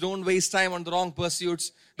pursuits. Don't waste time on the wrong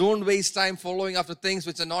pursuits. Don't waste time following after things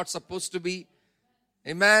which are not supposed to be.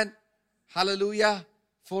 Amen. Hallelujah.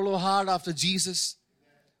 Follow hard after Jesus.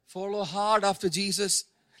 Follow hard after Jesus.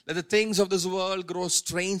 Let the things of this world grow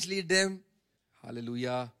strangely dim.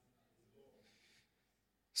 Hallelujah.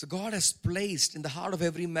 So God has placed in the heart of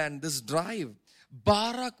every man this drive.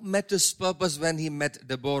 Barak met his purpose when he met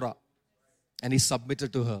Deborah. And he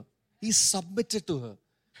submitted to her. He submitted to her.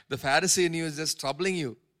 The Pharisee in you is just troubling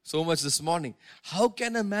you so much this morning. How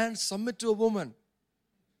can a man submit to a woman?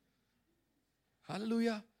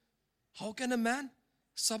 Hallelujah. How can a man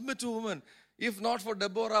submit to a woman? If not for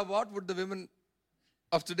Deborah, what would the women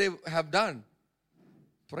of today have done?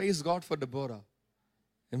 Praise God for Deborah.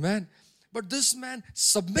 Amen. But this man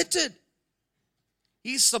submitted.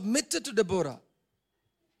 He submitted to Deborah.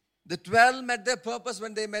 The 12 met their purpose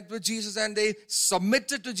when they met with Jesus, and they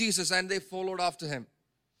submitted to Jesus and they followed after Him.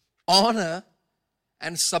 Honor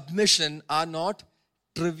and submission are not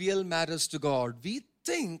trivial matters to God. We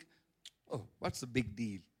think, oh, what's the big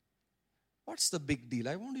deal? What's the big deal?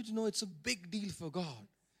 I want you to know it's a big deal for God.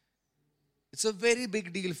 It's a very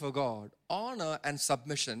big deal for God. Honor and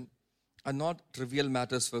submission are not trivial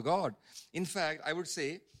matters for God. In fact, I would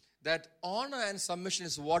say that honor and submission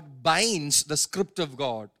is what binds the script of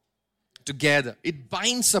God together. It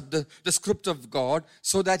binds up the script of God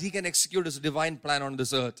so that He can execute His divine plan on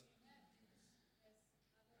this earth.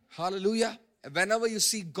 Hallelujah. Whenever you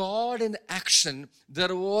see God in action,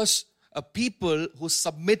 there was a people who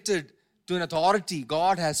submitted to an authority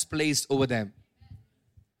God has placed over them.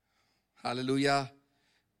 Hallelujah.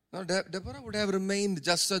 Now, Deborah would have remained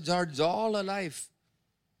just a judge all her life,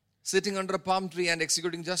 sitting under a palm tree and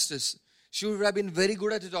executing justice. She would have been very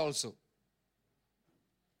good at it also.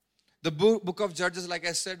 The book of Judges, like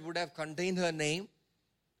I said, would have contained her name,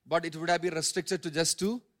 but it would have been restricted to just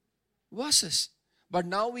 2 verses. But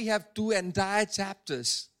now we have 2 entire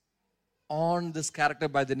chapters on this character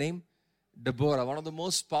by the name Deborah, one of the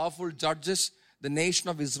most powerful judges the nation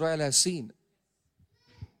of Israel has seen.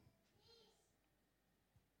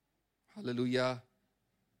 Hallelujah.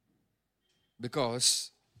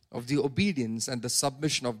 Because of the obedience and the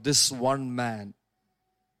submission of this one man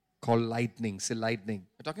called lightning. Say lightning.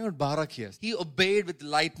 We're talking about Barak here. He obeyed with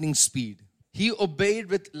lightning speed. He obeyed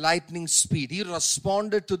with lightning speed. He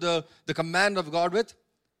responded to the command of God with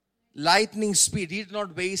lightning speed. He did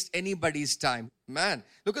not waste anybody's time. Man,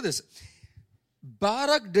 look at this.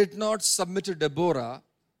 Barak did not submit to Deborah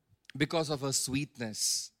because of her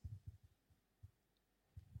sweetness.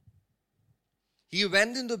 He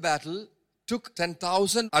went into battle, took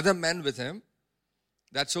 10,000 other men with him.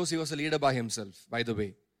 That shows he was a leader by himself, by the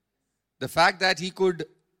way. The fact that he could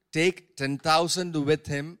take 10,000 with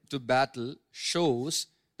him to battle shows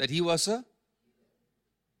that he was so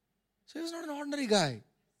he was not an ordinary guy.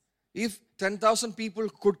 If 10,000 people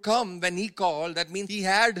could come when he called, that means he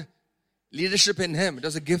had leadership in him. It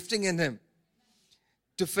was a gifting in him.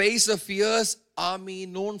 To face a fierce army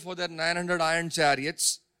known for their 900 iron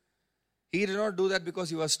chariots, he did not do that because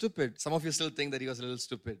he was stupid. Some of you still think that he was a little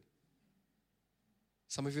stupid.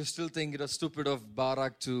 Some of you still think it was stupid of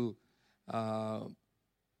Barak to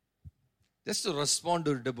just to respond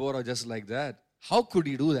to Deborah just like that. How could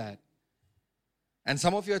he do that? And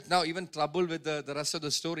some of you are now even troubled with the rest of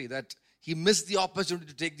the story, that he missed the opportunity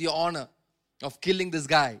to take the honor of killing this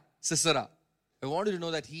guy, Sisera. I want you to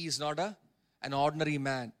know that he is not an ordinary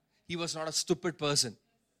man. He was not a stupid person.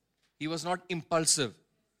 He was not impulsive.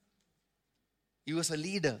 He was a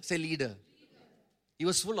leader. Say leader. He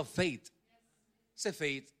was full of faith. Say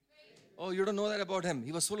faith. Oh, you don't know that about him.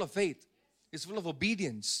 He was full of faith. He's full of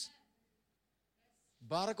obedience.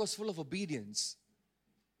 Barak was full of obedience.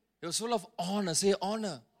 He was full of honor. Say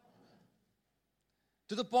honor.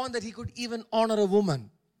 To the point that he could even honor a woman.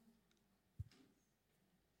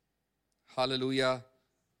 Hallelujah.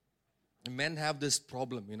 Men have this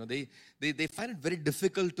problem. They find it very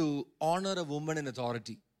difficult to honor a woman in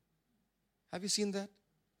authority. Have you seen that?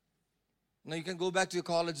 Now you can go back to your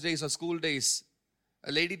college days or school days.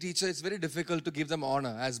 A lady teacher, it's very difficult to give them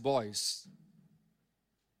honor as boys.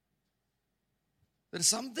 There is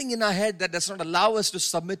something in our head that does not allow us to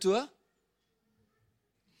submit to her.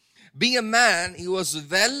 Being a man, he was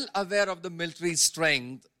well aware of the military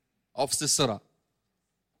strength of Sisera.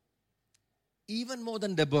 Even more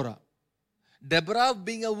than Deborah. Deborah,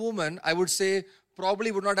 being a woman, I would say,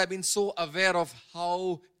 probably would not have been so aware of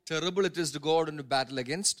how terrible it is to go out into battle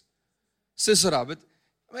against Sisera. But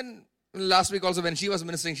last week also when she was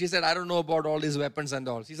ministering, she said, I don't know about all these weapons and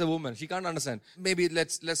all. She's a woman. She can't understand. Maybe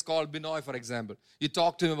let's call Binoy, for example. You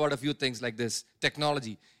talk to him about a few things like this,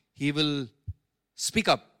 technology. He will speak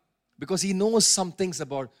up because he knows some things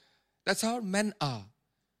about. That's how men are.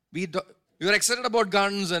 You're excited about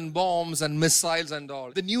guns and bombs and missiles and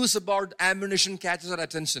all. The news about ammunition catches our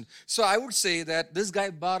attention. So I would say that this guy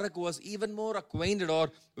Barak was even more acquainted or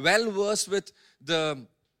well versed with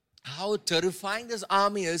how terrifying this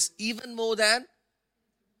army is, even more than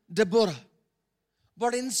Deborah.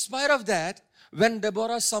 But in spite of that, when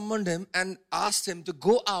Deborah summoned him and asked him to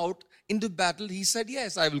go out into battle, he said,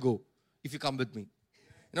 yes, I will go if you come with me.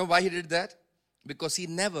 You know why he did that? Because he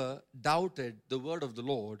never doubted the word of the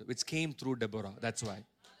Lord which came through Deborah. That's why.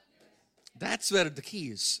 That's where the key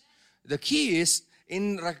is. The key is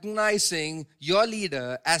in recognizing your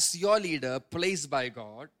leader as your leader placed by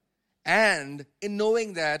God, and in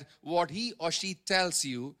knowing that what he or she tells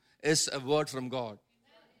you is a word from God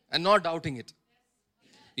and not doubting it.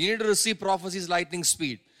 You need to receive prophecies lightning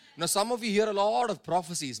speed. Now some of you hear a lot of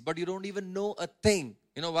prophecies, but you don't even know a thing.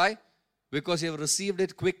 You know why? Because you have received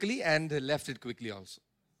it quickly and left it quickly also.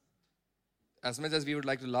 As much as we would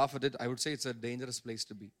like to laugh at it, I would say it's a dangerous place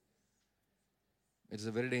to be. It's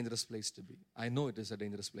a very dangerous place to be. I know it is a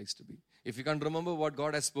dangerous place to be. If you can't remember what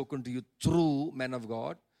God has spoken to you through men of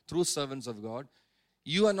God, through servants of God,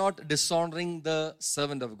 you are not dishonoring the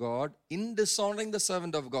servant of God. In dishonoring the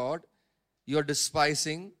servant of God, you are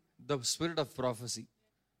despising the spirit of prophecy.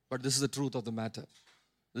 But this is the truth of the matter.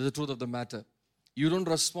 This is the truth of the matter. You don't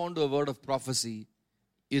respond to a word of prophecy,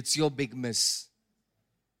 it's your big miss.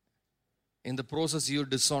 In the process, you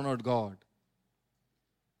dishonored God.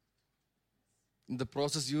 In the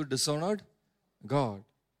process, you dishonored God.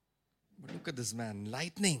 But look at this man,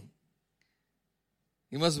 lightning.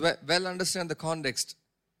 You must well understand the context.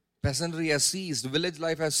 Peasantry has ceased, village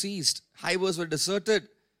life has ceased, highways were deserted.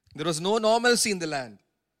 There was no normalcy in the land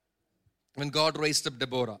when God raised up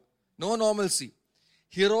Deborah. No normalcy.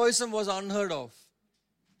 Heroism was unheard of.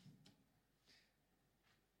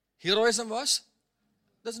 Heroism was?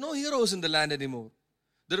 There's no heroes in the land anymore.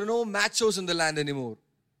 There are no machos in the land anymore.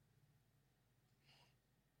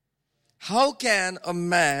 How can a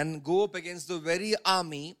man go up against the very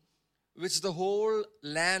army which the whole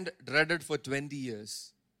land dreaded for 20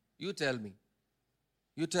 years? You tell me.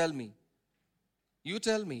 You tell me. You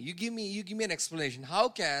tell me. You give me an explanation. How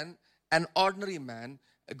can an ordinary man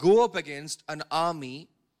go up against an army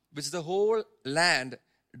which the whole land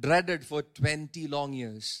dreaded for 20 long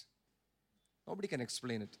years? Nobody can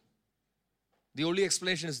explain it. The only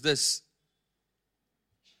explanation is this.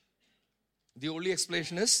 The only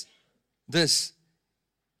explanation is this.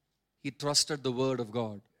 He trusted the word of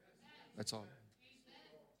God. That's all.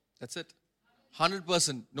 That's it.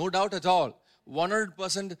 100%. No doubt at all.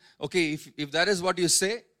 100%. Okay, if that is what you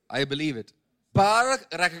say, I believe it. Barak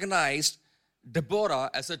recognized Deborah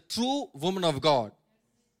as a true woman of God.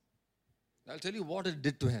 I'll tell you what it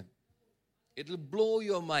did to him. It will blow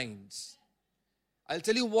your minds. I'll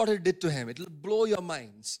tell you what it did to him. It will blow your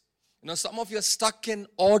minds. You know, some of you are stuck in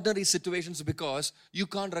ordinary situations because you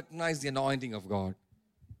can't recognize the anointing of God.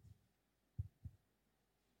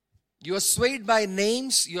 You are swayed by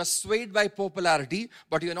names, you are swayed by popularity,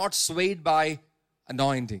 but you are not swayed by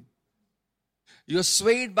anointing. You are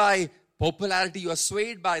swayed by popularity, you are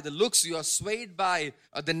swayed by the looks, you are swayed by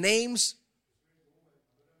the names.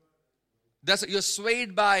 You are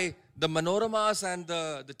swayed by the Manoramas and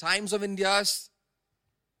the Times of India's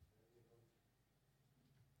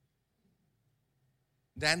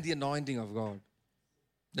than the anointing of God.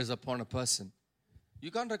 that is upon a person.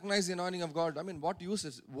 You can't recognize the anointing of God. I mean, what use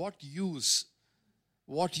is, what use?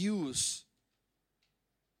 What use?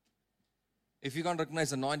 If you can't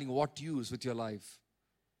recognize anointing, what use with your life?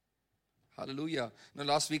 Hallelujah.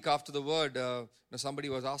 Last week after the word, somebody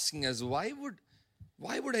was asking us, why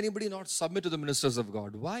would anybody not submit to the ministers of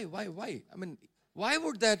God? Why? I mean, why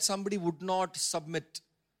would that somebody would not submit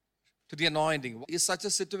to the anointing? Is such a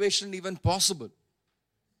situation even possible?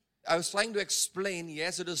 I was trying to explain,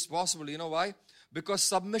 yes, it is possible. You know why? Because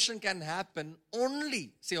submission can happen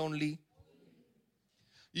only, say only.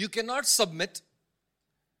 You cannot submit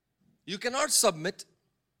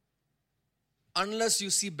unless you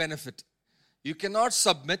see benefit. You cannot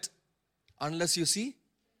submit unless you see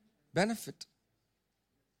benefit.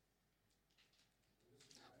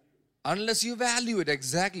 Unless you value it,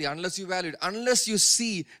 exactly. Unless you value it. Unless you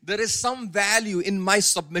see there is some value in my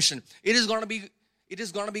submission. It is going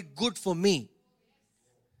to be good for me.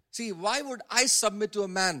 See, why would I submit to a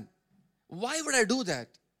man? Why would I do that?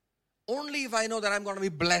 Only if I know that I'm going to be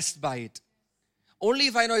blessed by it. Only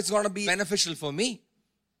if I know it's going to be beneficial for me.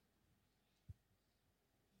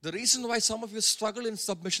 The reason why some of you struggle in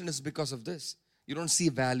submission is because of this. You don't see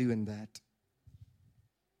value in that.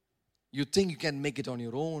 You think you can make it on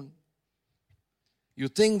your own. You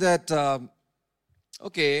think that,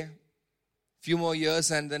 few more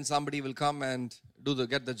years and then somebody will come and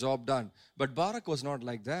get the job done. But Barak was not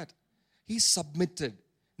like that. He submitted,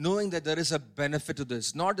 knowing that there is a benefit to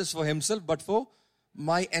this. Not just for himself, but for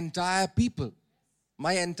my entire people,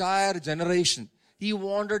 my entire generation. He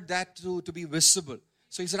wanted that to be visible.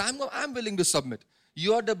 So he said, I'm willing to submit.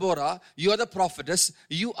 You are Deborah, you are the prophetess,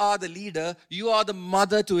 you are the leader, you are the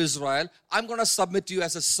mother to Israel. I'm going to submit to you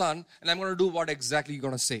as a son, and I'm going to do what exactly you're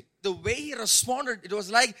going to say. The way he responded, it was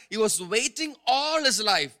like he was waiting all his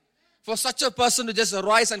life for such a person to just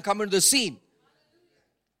arise and come into the scene.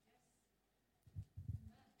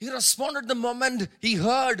 He responded the moment he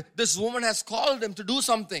heard this woman has called him to do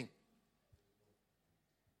something.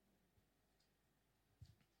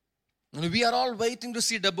 And we are all waiting to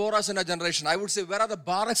see Deborahs in our generation. I would say, where are the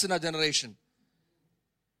Baraks in our generation?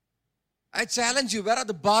 I challenge you, where are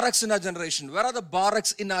the Baraks in our generation? Where are the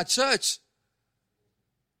Baraks in our church?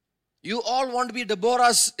 You all want to be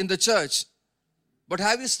Deborahs in the church. But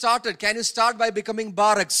have you started? Can you start by becoming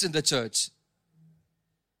Baraks in the church?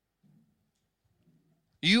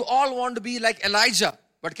 You all want to be like Elijah.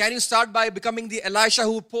 But can you start by becoming the Elisha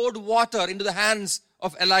who poured water into the hands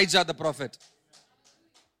of Elijah the prophet?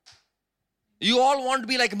 You all want to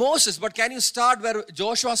be like Moses, but can you start where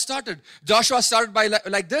Joshua started? Joshua started by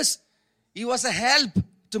like this. He was a help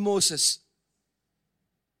to Moses.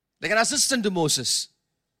 Like an assistant to Moses.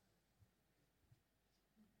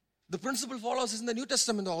 The principle follows is in the New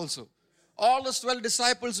Testament also. All the 12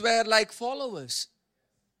 disciples were like followers.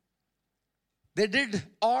 They did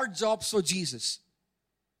odd jobs for Jesus.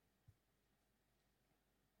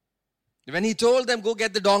 When he told them, go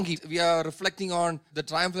get the donkey, we are reflecting on the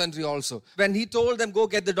triumphal entry also. When he told them, go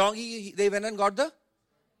get the donkey, they went and got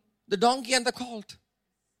the donkey and the colt.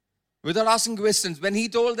 Without asking questions. When he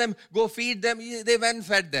told them, go feed them, they went and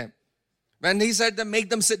fed them. When he said them, make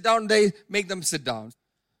them sit down, they make them sit down.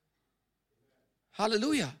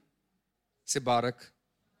 Hallelujah. Say Barak.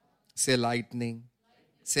 Say lightning.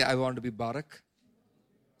 Say, I want to be Barak.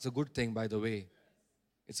 It's a good thing, by the way.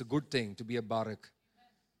 It's a good thing to be a Barak.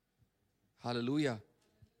 Hallelujah.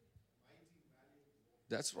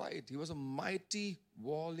 That's right. He was a mighty,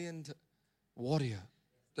 valiant warrior.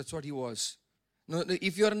 That's what he was. No,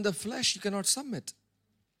 if you're in the flesh, you cannot submit.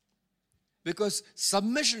 Because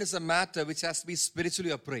submission is a matter which has to be spiritually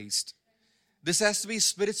appraised. This has to be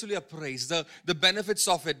spiritually appraised. The benefits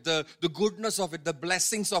of it, the goodness of it, the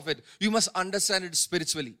blessings of it. You must understand it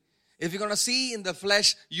spiritually. If you're going to see in the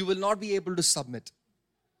flesh, you will not be able to submit.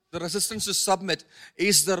 The resistance to submit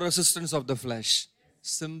is the resistance of the flesh.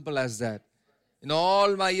 Simple as that. In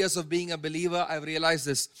all my years of being a believer, I've realized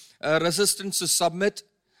this. A resistance to submit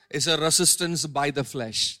is a resistance by the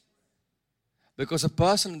flesh. Because a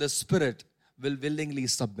person in the spirit will willingly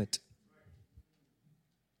submit.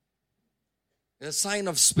 A sign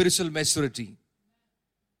of spiritual maturity.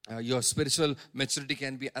 Your spiritual maturity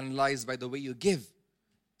can be analyzed by the way you give.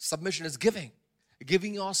 Submission is giving.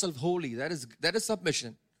 Giving yourself wholly. That is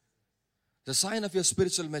submission. The sign of your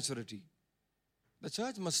spiritual maturity. The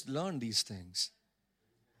church must learn these things.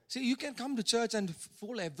 See, you can come to church and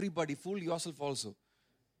fool everybody, fool yourself also.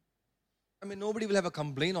 I mean, nobody will have a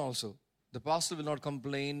complaint also. The pastor will not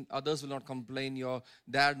complain, others will not complain, your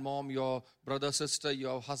dad, mom, your brother, sister,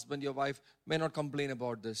 your husband, your wife may not complain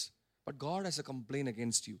about this. But God has a complaint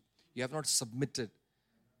against you. You have not submitted.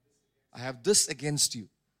 I have this against you.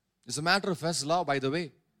 It's a matter of first love, by the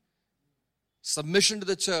way. Submission to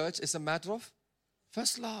the church is a matter of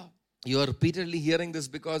first love. You are repeatedly hearing this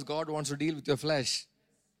because God wants to deal with your flesh.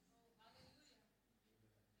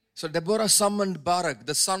 So Deborah summoned Barak,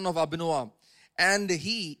 the son of Abinoam, and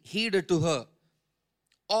he heeded to her.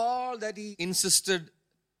 All that he insisted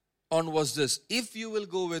on was this: if you will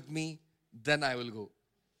go with me, then I will go.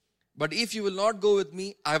 But if you will not go with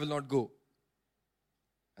me, I will not go.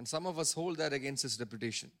 And some of us hold that against his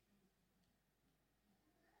reputation.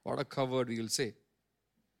 What a coward, we will say.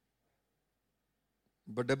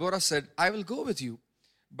 But Deborah said, I will go with you,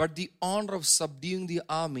 but the honor of subduing the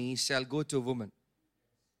army shall go to a woman.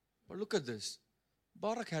 But look at this.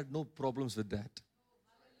 Barak had no problems with that.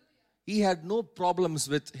 He had no problems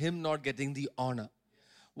with him not getting the honor.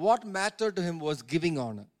 What mattered to him was giving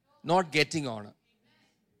honor, not getting honor.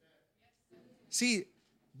 See,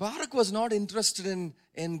 Barak was not interested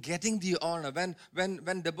in getting the honor.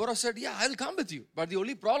 When Deborah said, yeah, I'll come with you. But the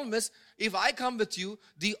only problem is, if I come with you,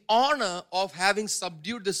 the honor of having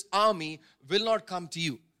subdued this army will not come to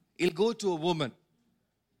you. It'll go to a woman.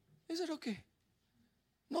 He said, okay,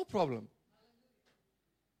 no problem.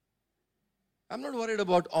 I'm not worried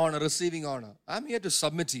about honor, receiving honor. I'm here to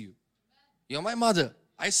submit to you. You're my mother.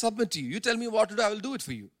 I submit to you. You tell me what to do, I will do it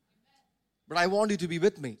for you. But I want you to be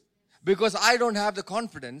with me. Because I don't have the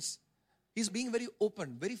confidence. He's being very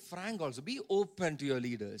open, very frank also. Be open to your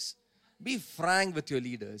leaders. Be frank with your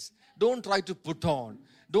leaders. Don't try to put on.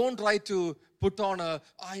 Don't try to put on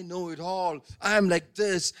I know it all. I am like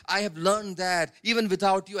this. I have learned that. Even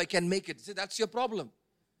without you, I can make it. See, that's your problem.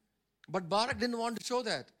 But Barak didn't want to show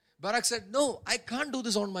that. Barak said, no, I can't do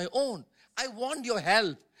this on my own. I want your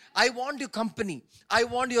help. I want your company. I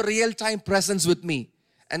want your real-time presence with me.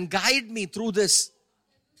 And guide me through this.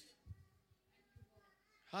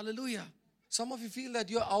 Hallelujah. Some of you feel that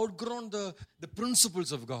you're outgrown the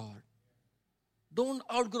principles of God. Don't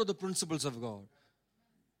outgrow the principles of God.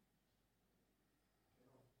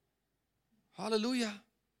 Hallelujah.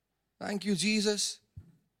 Thank you, Jesus. I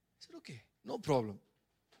said, okay, no problem.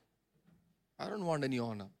 I don't want any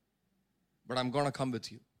honor. But I'm going to come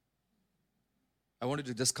with you. I want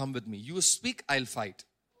you to just come with me. You speak, I'll fight.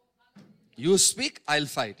 You speak, I'll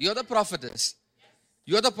fight. You're the prophetess.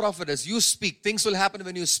 You're the prophetess. You speak. Things will happen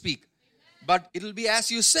when you speak. But it'll be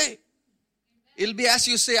as you say. It'll be as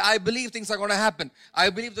you say. I believe things are going to happen. I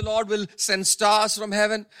believe the Lord will send stars from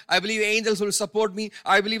heaven. I believe angels will support me.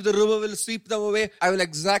 I believe the river will sweep them away. I will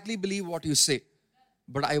exactly believe what you say.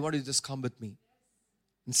 But I want you to just come with me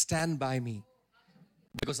and stand by me.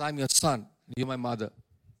 Because I'm your son. You're my mother.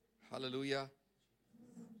 Hallelujah.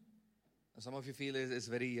 Some of you feel it's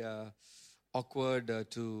very awkward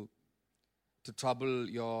to trouble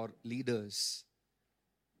your leaders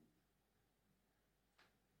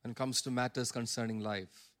when it comes to matters concerning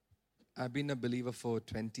life. I've been a believer for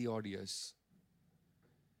 20 odd years.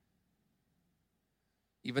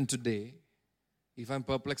 Even today, if I'm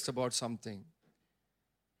perplexed about something,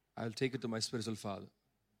 I'll take it to my spiritual father.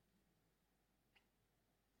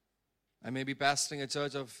 I may be pastoring a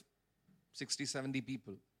church of 60, 70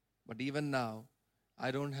 people. But even now,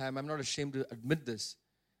 I'm not ashamed to admit this.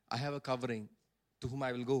 I have a covering to whom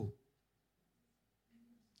I will go.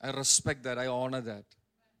 I respect that. I honor that.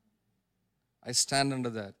 I stand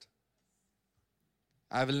under that.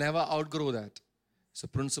 I will never outgrow that. It's a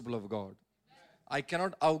principle of God. I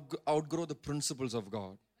cannot outgrow the principles of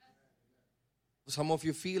God. Some of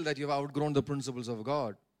you feel that you have outgrown the principles of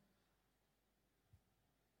God.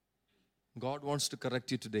 God wants to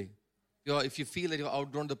correct you today. If you feel that you have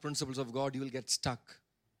outgrown the principles of God, you will get stuck.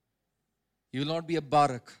 You will not be a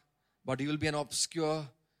Barak, but you will be an obscure,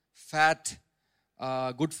 fat,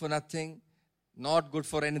 good for nothing, not good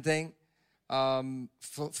for anything,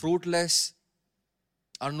 fruitless,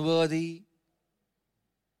 unworthy,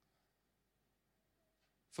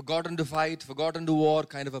 forgotten to fight, forgotten to war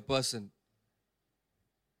kind of a person.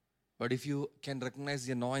 But if you can recognize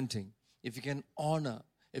the anointing, if you can honor,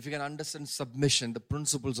 if you can understand submission, the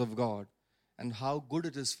principles of God, and how good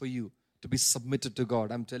it is for you to be submitted to God,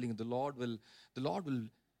 I'm telling you, the Lord will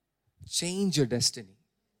change your destiny.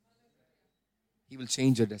 He will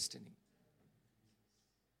change your destiny.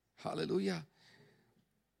 Hallelujah.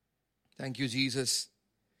 Thank you, Jesus.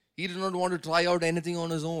 He did not want to try out anything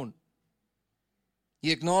on his own.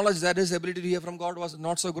 He acknowledged that his ability to hear from God was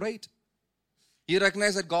not so great. He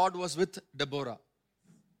recognized that God was with Deborah.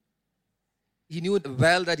 He knew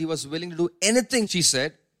well that he was willing to do anything she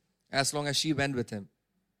said as long as she went with him.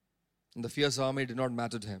 And the fierce army did not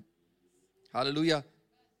matter to him. Hallelujah.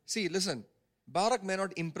 See, listen. Barak may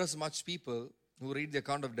not impress much people who read the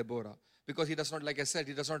account of Deborah because he does not, like I said,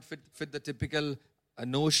 he does not fit the typical a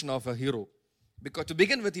notion of a hero. Because to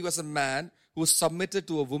begin with, he was a man who submitted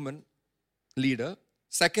to a woman leader.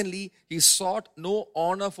 Secondly, he sought no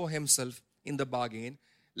honor for himself in the bargain.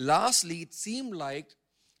 Lastly, it seemed like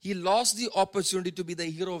he lost the opportunity to be the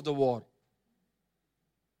hero of the war.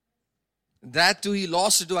 That too, he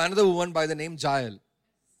lost it to another woman by the name Jael.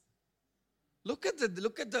 Look at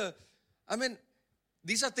the,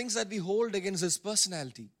 these are things that we hold against his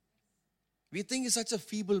personality. We think he's such a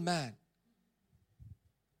feeble man.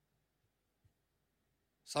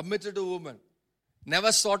 Submitted to a woman.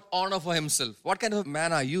 Never sought honor for himself. What kind of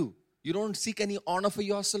man are you? You don't seek any honor for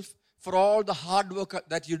yourself? For all the hard work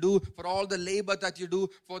that you do, for all the labor that you do,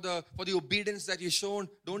 for the obedience that you've shown,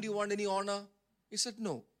 don't you want any honor? He said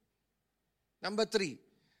no. Number 3,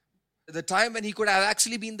 the time when he could have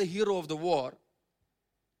actually been the hero of the war,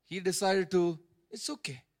 he decided to, it's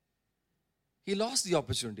okay. He lost the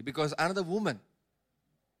opportunity because another woman,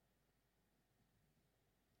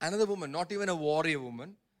 not even a warrior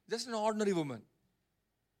woman, just an ordinary woman.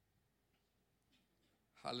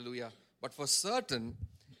 Hallelujah. But for certain,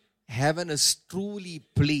 heaven is truly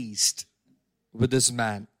pleased with this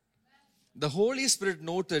man. The Holy Spirit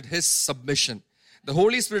noted his submission. The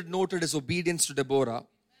Holy Spirit noted his obedience to Deborah.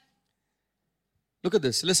 Look at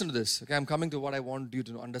this. Listen to this. Okay, I'm coming to what I want you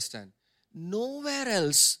to understand. Nowhere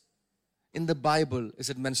else in the Bible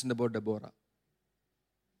is it mentioned about Deborah.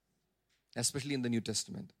 Especially in the New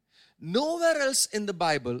Testament. Nowhere else in the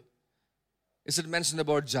Bible is it mentioned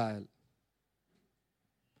about Jael.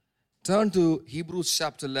 Turn to Hebrews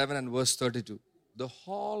chapter 11 and verse 32. The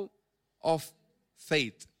hall of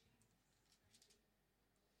faith.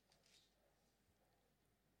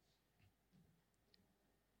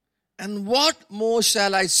 And what more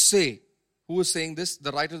shall I say? Who is saying this?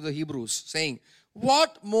 The writer of the Hebrews saying,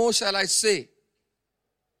 what more shall I say?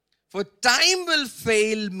 For time will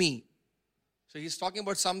fail me. So he's talking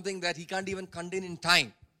about something that he can't even contain in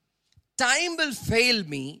time. Time will fail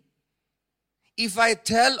me if I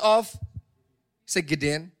tell of, say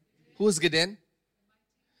Gideon. Who is Gideon?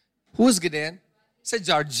 Who is Gideon? Say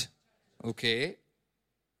judge. Okay.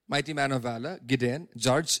 Mighty man of valor. Gideon.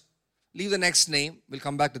 Judge. Leave the next name. We'll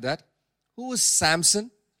come back to that. Who is Samson?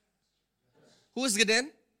 Who is Gideon?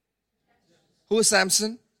 Who is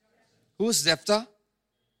Samson? Who is Jephthah?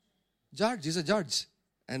 Judge. He's a judge.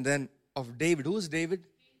 And then of David. Who is David?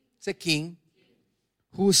 Say king.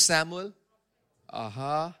 Who is Samuel?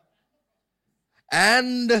 Aha.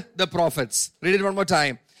 And the prophets. Read it one more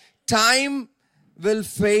time. Time will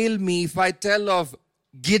fail me if I tell of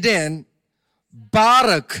Gideon,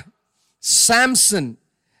 Barak, Samson,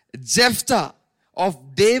 Jephthah,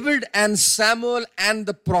 of David and Samuel and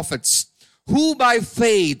the prophets, who by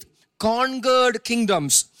faith conquered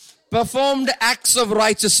kingdoms, performed acts of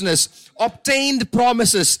righteousness, obtained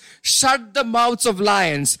promises, shut the mouths of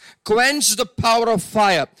lions, quenched the power of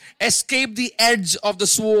fire, escaped the edge of the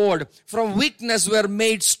sword, from weakness were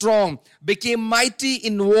made strong, became mighty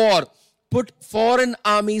in war, put foreign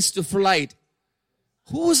armies to flight.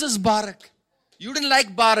 Who is this Barak? You didn't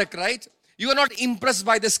like Barak, right? You were not impressed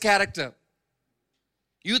by this character.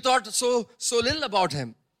 You thought so little about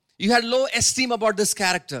him. You had low esteem about this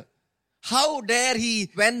character. How dare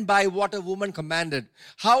he went by what a woman commanded?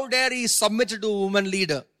 How dare he submitted to a woman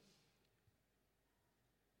leader?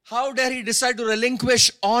 How dare he decide to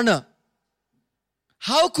relinquish honor?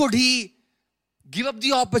 How could he give up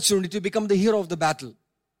the opportunity to become the hero of the battle?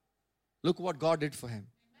 Look what God did for him.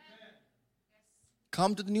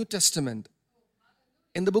 Come to the New Testament.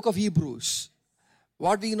 In the book of Hebrews,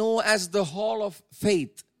 what we know as the hall of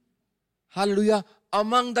faith. Hallelujah.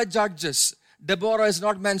 Among the judges, Deborah is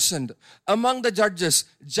not mentioned. Among the judges,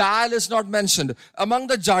 Jael is not mentioned. Among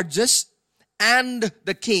the judges and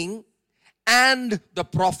the king and the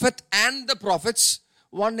prophet and the prophets,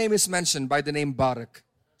 one name is mentioned by the name Barak.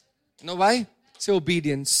 You know why? Say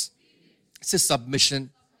obedience. Say submission.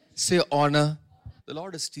 Say honor. The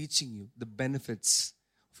Lord is teaching you the benefits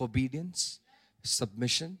of obedience,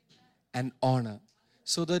 submission, and honor,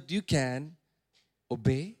 so that you can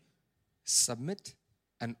obey, submit,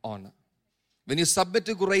 and honor. When you submit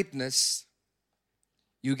to greatness,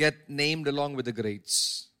 you get named along with the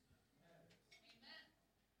greats.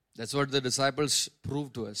 That's what the disciples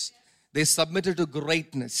proved to us. They submitted to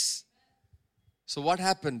greatness. So what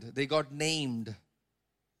happened? They got named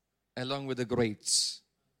along with the greats.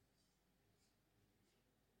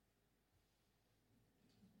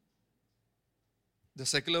 The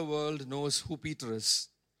secular world knows who Peter is.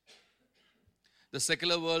 The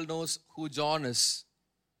secular world knows who John is.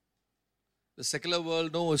 The secular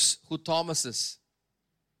world knows who Thomas is.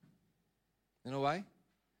 You know why?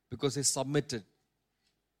 Because they submitted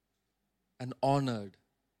and honored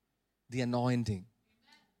the anointing.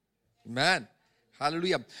 Amen.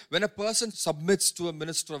 Hallelujah. When a person submits to a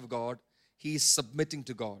minister of God, he is submitting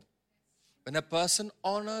to God. When a person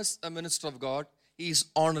honors a minister of God, he is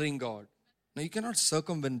honoring God. Now, you cannot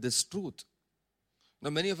circumvent this truth. Now,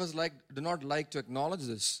 many of us do not like to acknowledge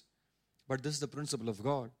this, but this is the principle of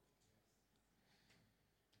God.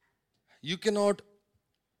 You cannot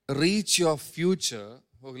reach your future.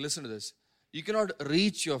 Oh, listen to this. You cannot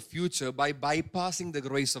reach your future by bypassing the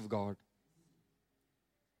grace of God.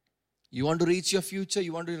 You want to reach your future,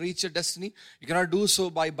 you want to reach your destiny, you cannot do so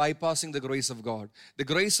by bypassing the grace of God. The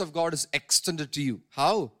grace of God is extended to you.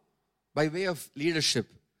 How? By way of leadership,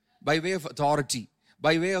 by way of authority,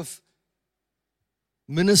 by way of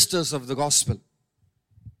ministers of the gospel.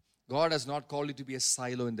 God has not called you to be a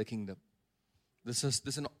silo in the kingdom. This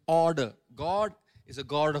is an order. God is a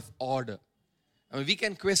God of order. I mean, we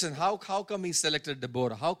can question how come he selected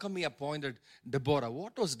Deborah? How come he appointed Deborah?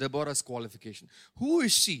 What was Deborah's qualification? Who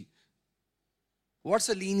is she? What's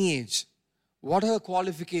her lineage? What are her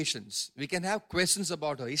qualifications? We can have questions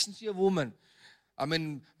about her. Isn't she a woman? I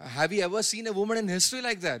mean, have you ever seen a woman in history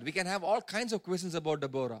like that? We can have all kinds of questions about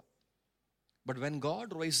Deborah. But when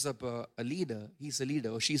God raises up a leader, he's a leader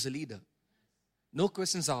or she's a leader. No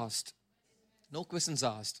questions asked. No questions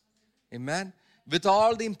asked. Amen? With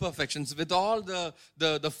all the imperfections, with all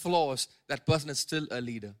the flaws, that person is still a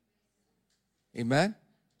leader. Amen?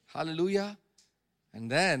 Hallelujah.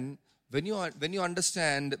 And then, when you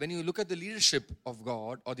understand, when you look at the leadership of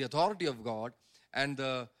God or the authority of God and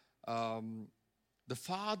the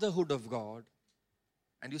fatherhood of God,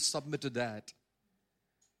 and you submit to that,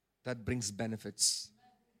 that brings benefits,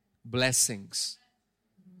 blessings.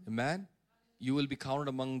 Amen? You will be counted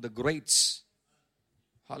among the greats.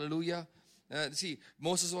 Hallelujah. See,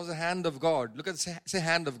 Moses was the hand of God. Look at, say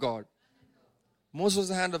hand of God. Moses was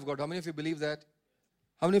the hand of God. How many of you believe that?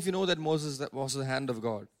 How many of you know that Moses was the hand of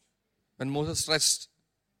God? When Moses stretched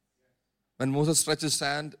his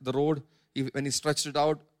hand, the road, when he stretched it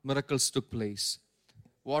out, miracles took place.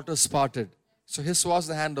 Waters parted. So his was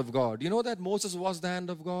the hand of God. You know that Moses was the hand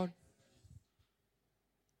of God?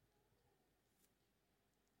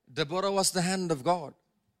 Deborah was the hand of God.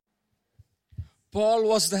 Paul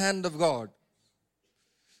was the hand of God.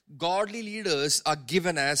 Godly leaders are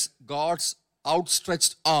given as God's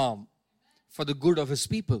outstretched arm for the good of his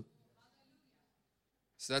people.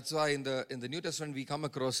 So that's why in the New Testament we come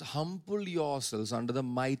across, humble yourselves under the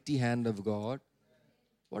mighty hand of God.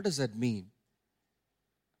 What does that mean?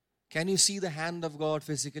 Can you see the hand of God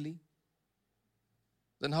physically?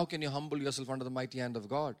 Then how can you humble yourself under the mighty hand of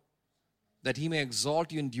God? That he may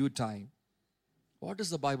exalt you in due time. What is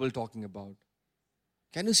the Bible talking about?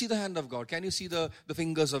 Can you see the hand of God? Can you see the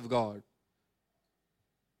fingers of God?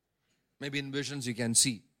 Maybe in visions you can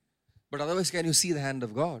see. But otherwise, can you see the hand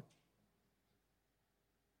of God?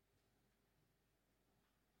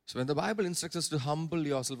 So when the Bible instructs us to humble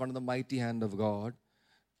yourself under the mighty hand of God,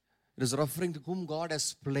 it is referring to whom God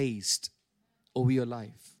has placed over your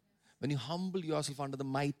life. When you humble yourself under the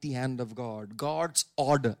mighty hand of God, God's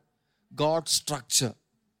order, God's structure,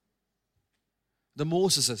 the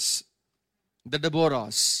Moseses, the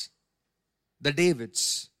Deborahs, the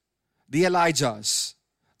Davids, the Elijahs,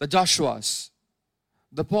 the Joshuas,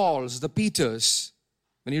 the Pauls, the Peters.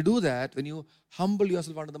 When you do that, when you humble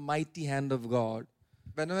yourself under the mighty hand of God,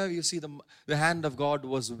 whenever you see the hand of God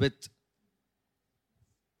was with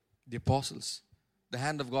the apostles. The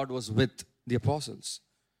hand of God was with the apostles.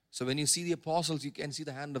 So when you see the apostles, you can see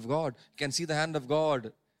the hand of God. You can see the hand of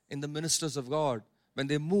God in the ministers of God. When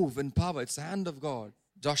they move in power, it's the hand of God.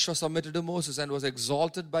 Joshua submitted to Moses and was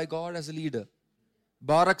exalted by God as a leader.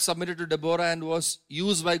 Barak submitted to Deborah and was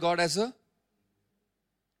used by God as a...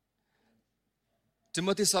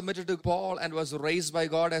 Timothy submitted to Paul and was raised by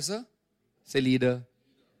God as a leader.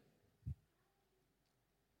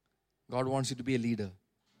 God wants you to be a leader.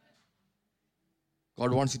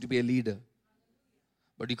 God wants you to be a leader.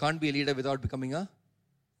 But you can't be a leader without becoming a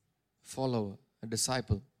follower, a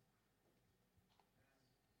disciple.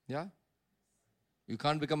 Yeah? You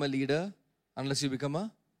can't become a leader unless you become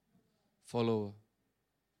a follower.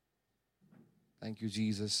 Thank you,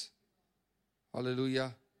 Jesus.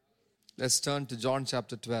 Hallelujah. Let's turn to John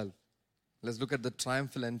chapter 12. Let's look at the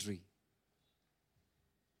triumphal entry.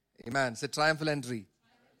 Amen. Say triumphal entry.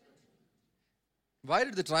 Why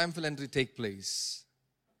did the triumphal entry take place?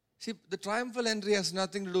 See, the triumphal entry has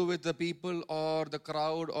nothing to do with the people or the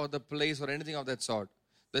crowd or the place or anything of that sort.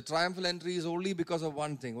 The triumphal entry is only because of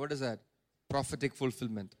one thing. What is that? Prophetic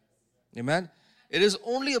fulfillment. Amen. It is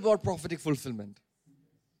only about prophetic fulfillment.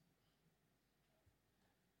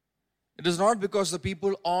 It is not because the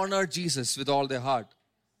people honor Jesus with all their heart.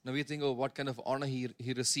 Now we think, oh, what kind of honor he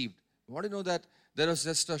received. I want to know that there was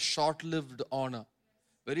just a short-lived honor.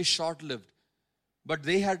 Very short-lived. But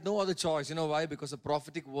they had no other choice. You know why? Because the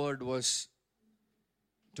prophetic word was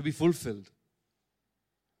to be fulfilled.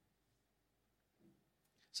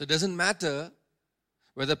 So it doesn't matter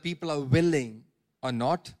whether people are willing or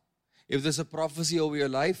not. If there's a prophecy over your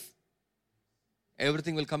life,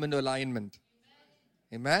 everything will come into alignment.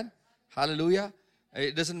 Amen? Hallelujah.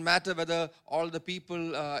 It doesn't matter whether all the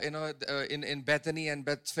people in Bethany and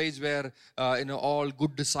Bethphage were all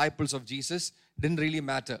good disciples of Jesus. Didn't really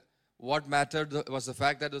matter. What mattered was the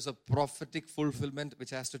fact that there was a prophetic fulfillment which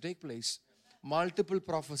has to take place. Multiple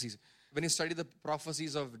prophecies. When you study the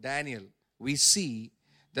prophecies of Daniel, we see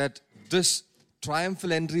that this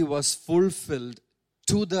triumphal entry was fulfilled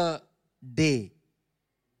to the day.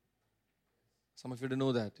 Some of you don't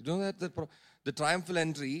know that. You know that the triumphal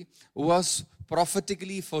entry was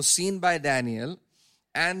prophetically foreseen by Daniel,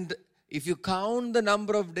 and if you count the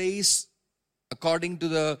number of days according to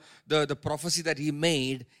the prophecy that he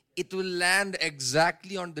made, it will land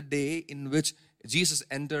exactly on the day in which Jesus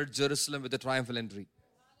entered Jerusalem with the triumphal entry.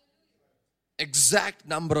 Exact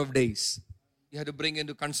number of days. You had to bring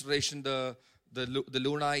into consideration the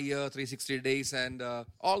lunar year, 360 days, and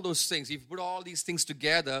all those things. If you put all these things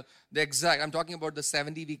together, I'm talking about the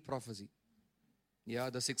 70-week prophecy. Yeah,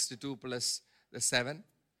 the 62 plus the 7.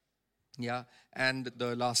 Yeah, and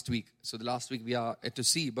the last week. So the last week we are yet to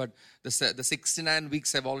see, but the 69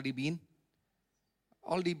 weeks have already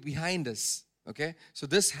behind us. Okay, so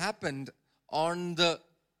this happened on the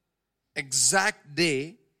exact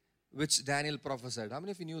day which Daniel prophesied. How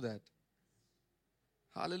many of you knew that?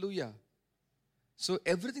 Hallelujah. So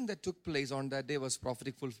everything that took place on that day was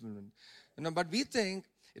prophetic fulfillment. But we think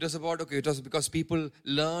it was because people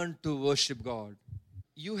learned to worship God.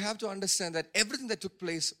 You have to understand that everything that took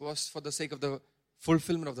place was for the sake of the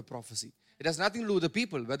fulfillment of the prophecy. It has nothing to do with the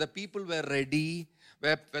people. Whether people were ready,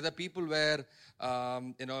 whether people were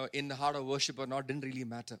in the heart of worship or not, didn't really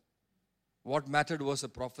matter. What mattered was a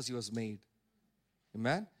prophecy was made.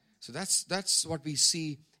 Amen? So that's what we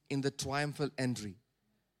see in the triumphal entry.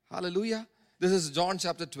 Hallelujah. This is John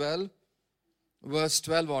chapter 12, verse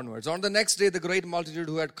 12 onwards. On the next day, the great multitude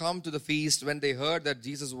who had come to the feast, when they heard that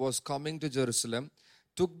Jesus was coming to Jerusalem,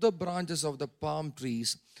 took the branches of the palm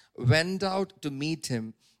trees, went out to meet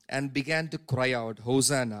him, and began to cry out,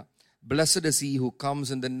 Hosanna! Blessed is he who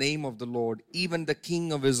comes in the name of the Lord, even the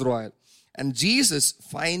King of Israel. And Jesus,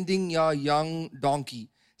 finding a young donkey,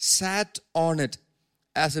 sat on it,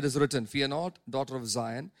 as it is written, Fear not, daughter of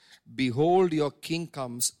Zion. Behold, your king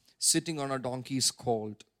comes, sitting on a donkey's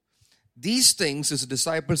colt. These things his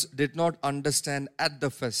disciples did not understand at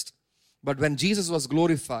the feast. But when Jesus was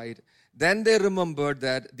glorified, then they remembered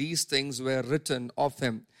that these things were written of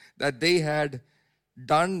him, that they had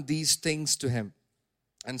done these things to him.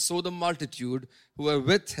 And so the multitude who were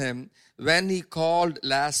with him when he called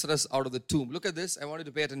Lazarus out of the tomb. Look at this. I want you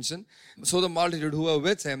to pay attention. So the multitude who were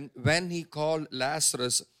with him when he called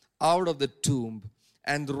Lazarus out of the tomb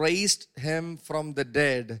and raised him from the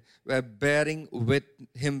dead were bearing with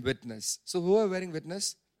him witness. So who are bearing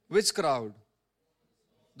witness? Which crowd?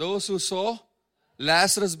 Those who saw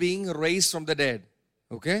Lazarus being raised from the dead.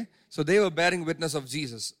 Okay? So they were bearing witness of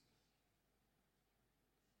Jesus.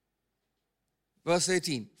 Verse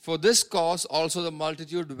 18. For this cause also the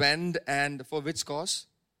multitude went, and for which cause?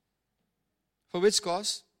 For which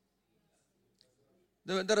cause?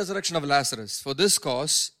 The resurrection of Lazarus. For this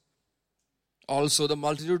cause also the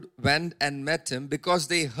multitude went and met him, because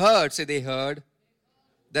they heard,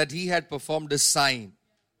 that he had performed a sign.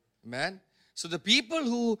 Amen. So the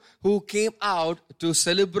people who came out to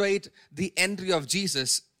celebrate the entry of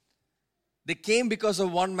Jesus, they came because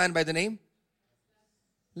of one man by the name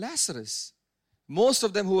Lazarus. Most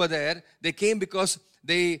of them who were there, they came because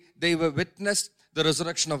they were witnessed the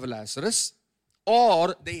resurrection of Lazarus,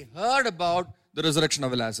 or they heard about the resurrection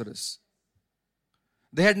of Lazarus.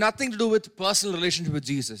 They had nothing to do with personal relationship with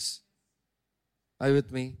Jesus. Are you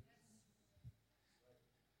with me?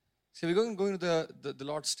 So we're going to the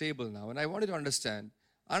Lord's table now, and I want you to understand,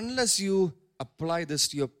 unless you apply this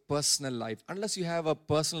to your personal life, unless you have a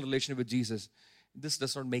personal relationship with Jesus, this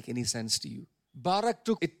does not make any sense to you. Barak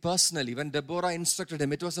took it personally. When Deborah instructed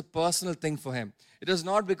him, it was a personal thing for him. It was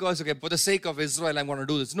not because, for the sake of Israel, I'm going to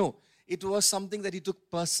do this. No, it was something that he took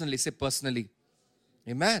personally. Say personally.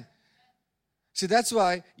 Amen. See, that's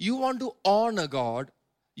why you want to honor God,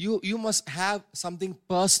 you must have something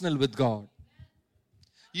personal with God.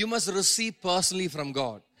 You must receive personally from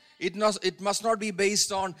God. It must not be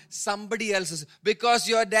based on somebody else's. Because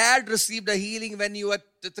your dad received a healing when you were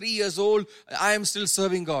 3 years old, I am still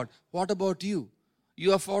serving God. What about you?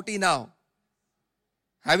 You are 40 now.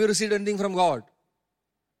 Have you received anything from God?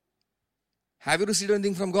 Have you received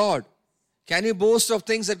anything from God? Can you boast of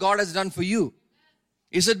things that God has done for you?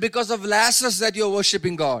 Is it because of Lazarus that you are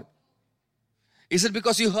worshiping God? Is it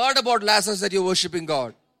because you heard about Lazarus that you are worshiping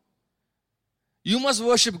God? You must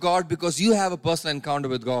worship God because you have a personal encounter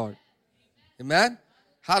with God. Amen?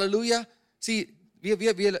 Hallelujah. See,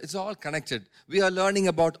 it's all connected. We are learning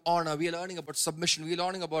about honor. We are learning about submission. We are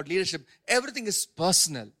learning about leadership. Everything is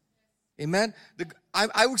personal. Amen?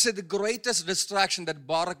 I would say the greatest distraction that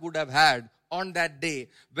Barak would have had on that day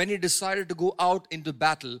when he decided to go out into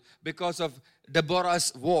battle because of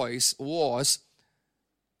Deborah's voice was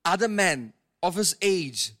other men of his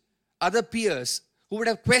age, other peers who would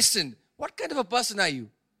have questioned, what kind of a person are you?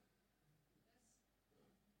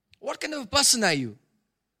 What kind of a person are you?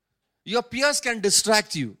 Your peers can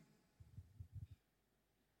distract you.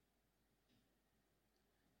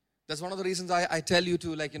 That's one of the reasons I tell you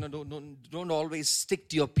to, don't always stick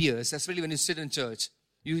to your peers, especially when you sit in church.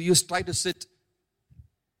 You try to sit,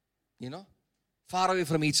 far away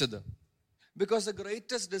from each other. Because the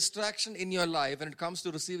greatest distraction in your life when it comes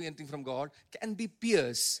to receiving anything from God can be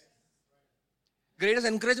peers. Greatest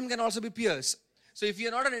encouragement can also be peers. So if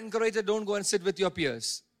you're not an encourager, don't go and sit with your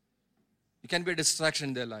peers. You can be a distraction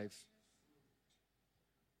in their life.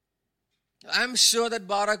 I'm sure that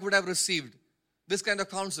Barak would have received this kind of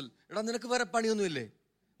counsel. You're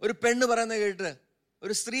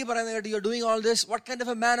doing all this. What kind of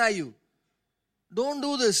a man are you? Don't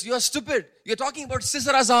do this. You're stupid. You're talking about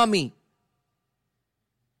Sisera's army.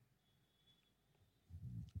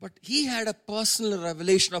 But he had a personal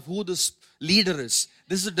revelation of who this leader is.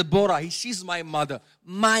 This is Deborah. She's my mother.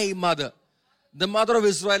 My mother. The mother of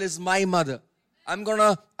Israel is my mother. I'm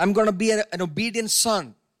gonna be an obedient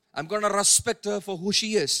son. I'm gonna respect her for who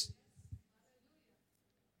she is.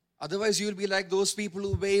 Otherwise, you'll be like those people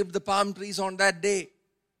who waved the palm trees on that day.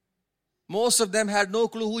 Most of them had no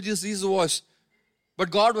clue who Jesus was. But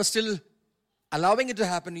God was still allowing it to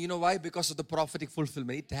happen. You know why? Because of the prophetic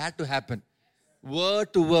fulfillment. It had to happen.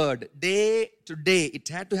 Word to word, day to day. It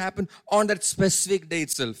had to happen on that specific day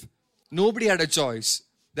itself. Nobody had a choice.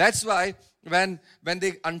 That's why when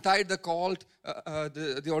they untied the colt,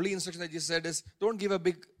 the only instruction that Jesus said is, don't give a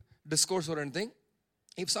big discourse or anything.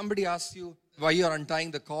 If somebody asks you why you are untying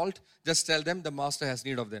the colt, just tell them the master has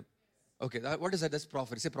need of them. Okay, what is that? That's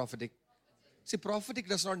prophetic. Say prophetic. See, prophetic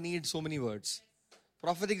does not need so many words.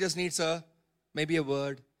 Prophetic just needs maybe a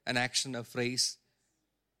word, an action, a phrase.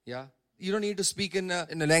 Yeah. You don't need to speak in a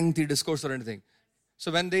lengthy discourse or anything.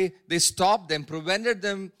 So when they stopped them, prevented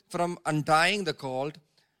them from untying the colt,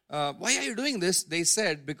 why are you doing this? They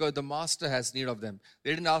said, because the master has need of them.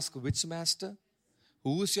 They didn't ask which master,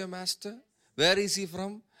 who is your master, where is he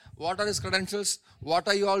from, what are his credentials, what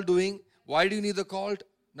are you all doing, why do you need the colt?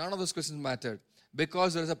 None of those questions mattered.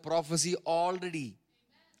 Because there is a prophecy already.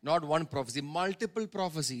 Not one prophecy, multiple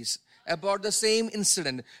prophecies about the same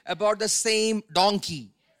incident, about the same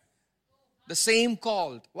donkey. The same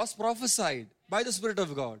colt was prophesied by the Spirit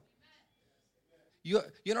of God. You're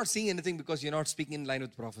not seeing anything because you're not speaking in line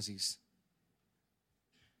with prophecies.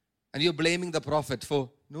 And you're blaming the prophet for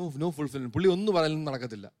no fulfillment. You're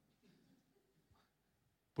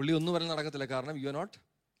not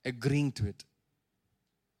agreeing to it.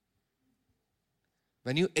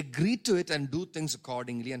 When you agree to it and do things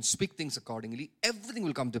accordingly and speak things accordingly, everything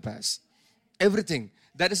will come to pass. Everything.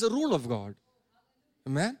 That is the rule of God.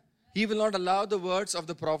 Amen? He will not allow the words of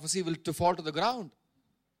the prophecy to fall to the ground.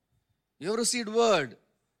 You have received word.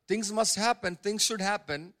 Things must happen. Things should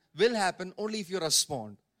happen. Will happen only if you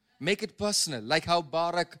respond. Make it personal. Like how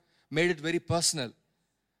Barak made it very personal.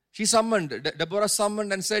 She summoned. Deborah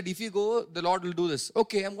summoned and said, if you go, the Lord will do this.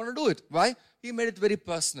 Okay, I'm going to do it. Why? He made it very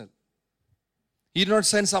personal. He did not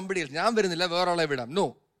send somebody else.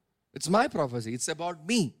 No. It's my prophecy. It's about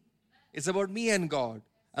me. It's about me and God.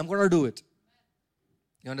 I'm going to do it.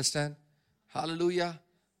 You understand? Hallelujah.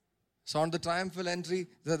 So on the triumphal entry,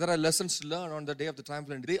 there are lessons to learn on the day of the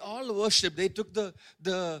triumphal entry. They all worshiped. They took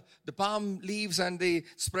the palm leaves and they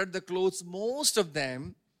spread the clothes. Most of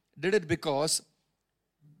them did it because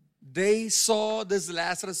they saw this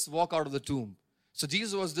Lazarus walk out of the tomb. So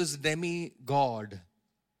Jesus was this demigod.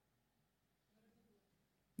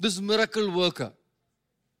 This miracle worker.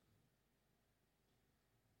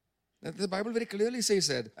 The Bible very clearly says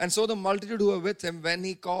that. And so the multitude who were with him, when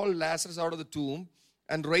he called Lazarus out of the tomb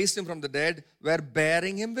and raised him from the dead, were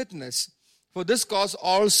bearing him witness. For this cause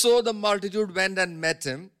also the multitude went and met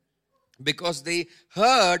him because they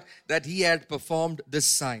heard that he had performed this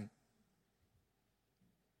sign.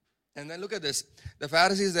 And then look at this. The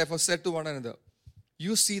Pharisees therefore said to one another,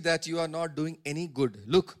 you see that you are not doing any good.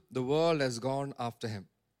 Look, the world has gone after him.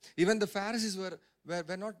 Even the Pharisees were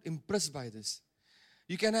not impressed by this.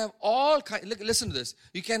 You can have all kinds, listen to this.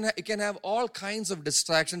 You can have all kinds of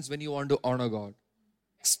distractions when you want to honor God.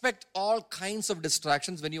 Expect all kinds of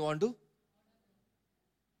distractions when you want to.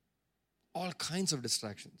 All kinds of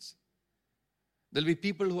distractions. There'll be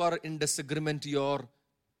people who are in disagreement to your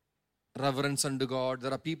reverence unto God.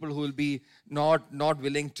 There are people who will be not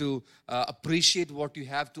willing to appreciate what you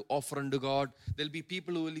have to offer unto God. There'll be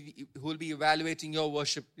people who will be evaluating your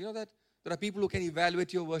worship. You know that? There are people who can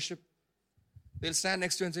evaluate your worship. They'll stand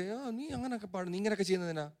next to you and say, oh,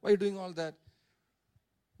 why are you doing all that?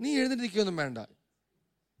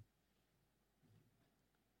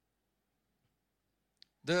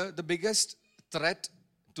 The biggest threat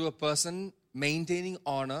to a person maintaining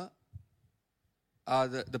honor are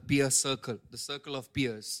the peer circle, the circle of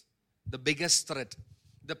peers. The biggest threat.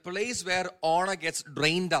 The place where honor gets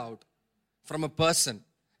drained out from a person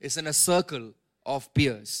is in a circle of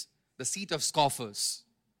peers, the seat of scoffers.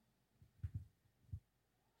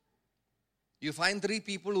 You find 3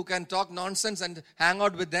 people who can talk nonsense and hang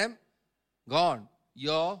out with them, gone.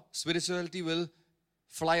 Your spirituality will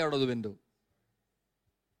fly out of the window.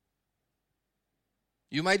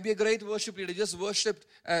 You might be a great worship leader. You just worshipped,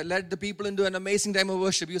 led the people into an amazing time of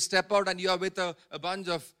worship. You step out and you are with a bunch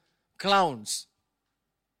of clowns.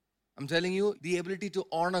 I'm telling you, the ability to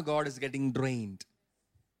honor God is getting drained.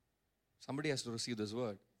 Somebody has to receive this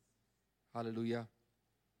word. Hallelujah.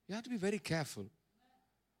 You have to be very careful.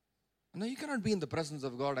 No, you cannot be in the presence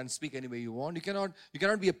of God and speak any way you want. You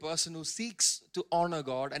cannot be a person who seeks to honor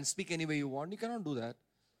God and speak any way you want. You cannot do that.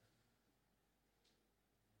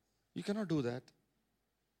 You cannot do that.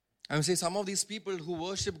 I would say some of these people who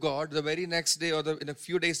worship God the very next day or in a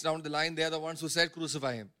few days down the line, they are the ones who said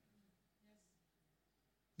crucify him.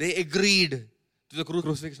 They agreed to the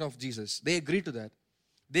crucifixion of Jesus. They agreed to that.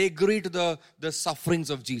 They agreed to the sufferings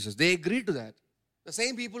of Jesus. They agreed to that. The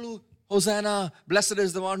same people who, Hosanna, blessed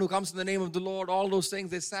is the one who comes in the name of the Lord, all those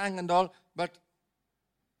things, they sang and all, but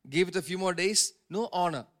gave it a few more days, no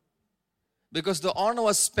honor. Because the honor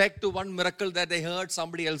was pegged to one miracle that they heard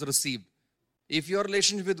somebody else received. If your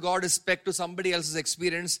relationship with God is pegged to somebody else's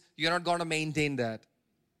experience, you're not going to maintain that.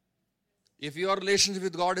 If your relationship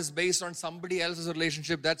with God is based on somebody else's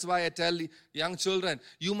relationship, that's why I tell young children,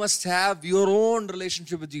 you must have your own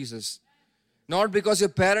relationship with Jesus. Not because your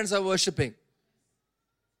parents are worshipping.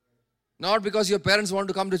 Not because your parents want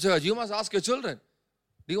to come to church. You must ask your children,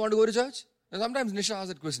 do you want to go to church? And sometimes Nisha asks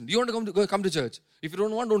that question, do you want to come to church? If you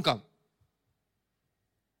don't want, don't come.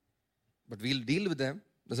 But we'll deal with them.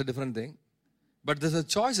 That's a different thing. But there's a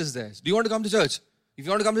choice is there. Do you want to come to church? If you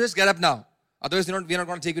want to come to church, get up now. Otherwise, we're not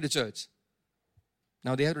going to take you to church.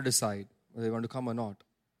 Now they have to decide whether they want to come or not.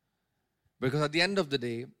 Because at the end of the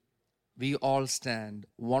day, we all stand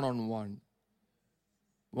one-on-one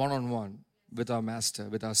with our Master,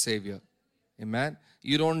 with our Savior. Amen.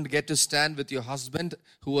 You don't get to stand with your husband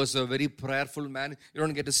who was a very prayerful man. You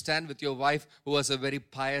don't get to stand with your wife who was a very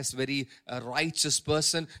pious, very righteous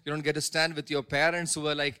person. You don't get to stand with your parents who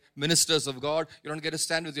were like ministers of God. You don't get to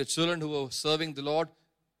stand with your children who were serving the Lord.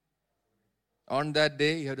 On that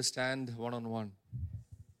day, you have to stand one-on-one.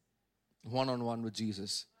 One-on-one with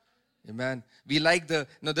Jesus. Amen. We like there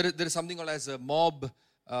is something called as a mob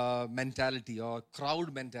mentality or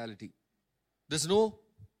crowd mentality. There's no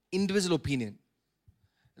individual opinion.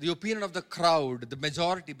 The opinion of the crowd, the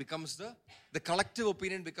majority becomes the collective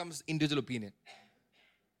opinion becomes individual opinion.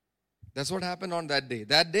 That's what happened on that day.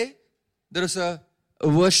 That day, there was a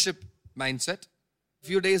worship mindset. A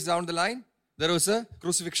few days down the line, there was a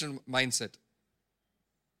crucifixion mindset.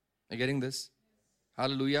 Are you getting this?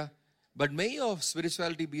 Hallelujah. But may your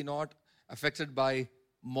spirituality be not affected by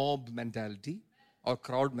mob mentality or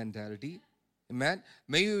crowd mentality. Amen.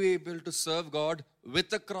 May you be able to serve God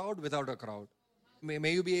with a crowd, without a crowd.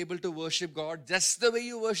 May you be able to worship God just the way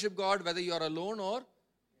you worship God, whether you are alone or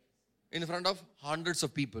in front of hundreds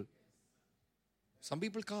of people. Some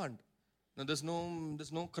people can't. No, there's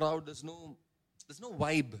no crowd, there's no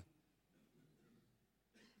vibe.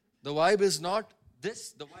 The vibe is not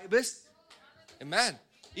this, the vibe is, amen.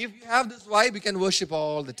 If you have this vibe, you can worship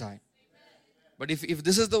all the time. But if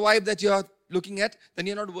this is the vibe that you are looking at, then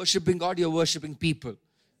you're not worshiping God, you're worshiping people.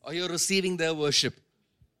 Or you're receiving their worship.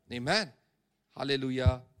 Amen.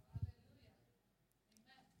 Hallelujah.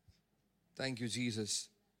 Thank you, Jesus.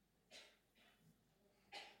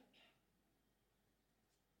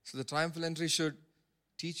 So the triumphal entry should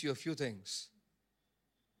teach you a few things.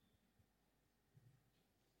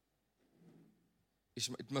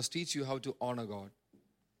 It must teach you how to honor God.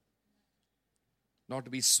 Not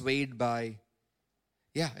to be swayed by,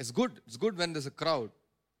 it's good. It's good when there's a crowd.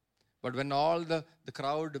 But when all the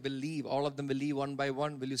crowd will leave, all of them will leave one by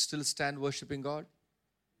one, will you still stand worshiping God?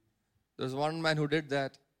 There's one man who did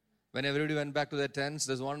that. When everybody went back to their tents,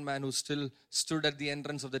 there's one man who still stood at the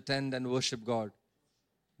entrance of the tent and worshiped God.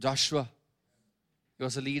 Joshua. He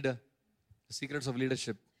was a leader. The secrets of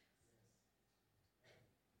leadership.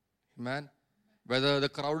 Amen. Whether the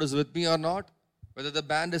crowd is with me or not, whether the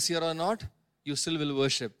band is here or not, you still will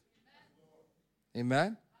worship.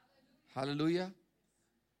 Amen. Hallelujah.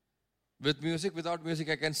 With music, without music,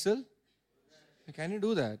 I can still? Can you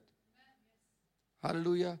do that?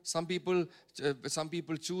 Hallelujah. Some people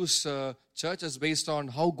choose churches based on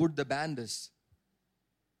how good the band is.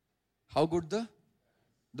 How good the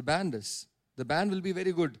band is. The band will be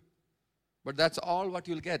very good. But that's all what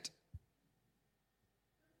you'll get.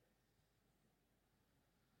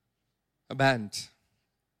 A band.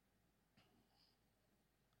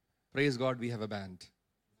 Praise God, we have a band.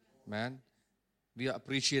 Man. We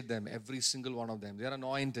appreciate them, every single one of them. They are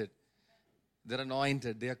anointed. They're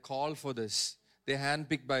anointed. They are called for this. They're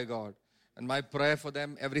handpicked by God. And my prayer for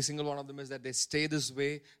them, every single one of them, is that they stay this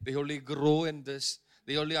way. They only grow in this.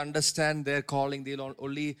 They only understand their calling. They'll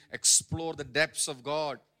only explore the depths of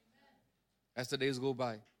God as the days go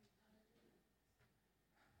by.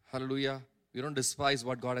 Hallelujah. We don't despise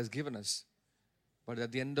what God has given us. But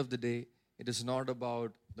at the end of the day, it is not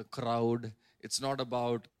about the crowd. It's not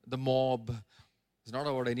about the mob. It's not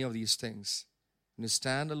about any of these things. When you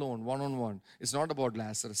stand alone, one-on-one, it's not about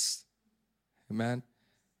Lazarus. Amen.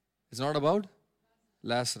 It's not about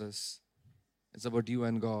Lazarus. It's about you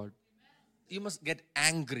and God. You must get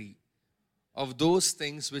angry of those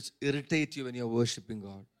things which irritate you when you're worshiping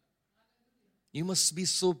God. You must be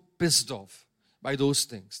so pissed off by those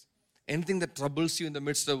things. Anything that troubles you in the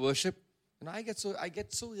midst of worship, and I get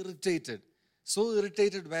so irritated. So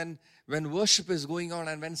irritated when worship is going on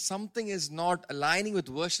and when something is not aligning with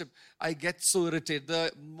worship, I get so irritated.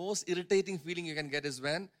 The most irritating feeling you can get is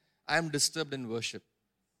when I am disturbed in worship.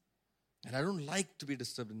 And I don't like to be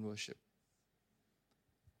disturbed in worship.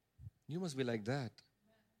 You must be like that.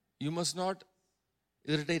 You must not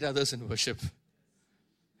irritate others in worship.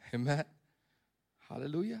 Amen.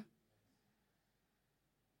 Hallelujah.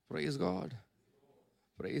 Praise God.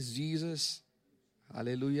 Praise Jesus.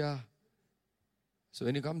 Hallelujah. So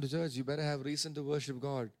when you come to church, you better have reason to worship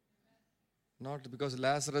God. Not because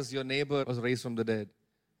Lazarus, your neighbor, was raised from the dead.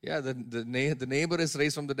 Yeah, the neighbor is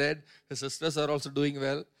raised from the dead. His sisters are also doing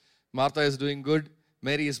well. Martha is doing good.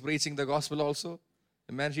 Mary is preaching the gospel also.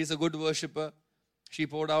 Amen. She's a good worshiper. She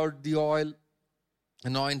poured out the oil,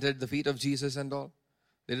 anointed the feet of Jesus and all.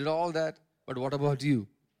 They did all that. But what about you?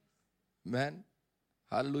 Man.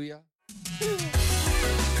 Hallelujah.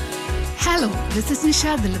 Hello, this is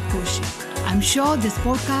Dilip Koshy. I'm sure this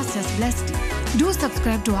podcast has blessed you. Do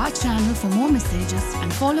subscribe to our channel for more messages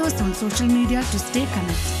and follow us on social media to stay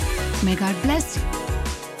connected. May God bless you.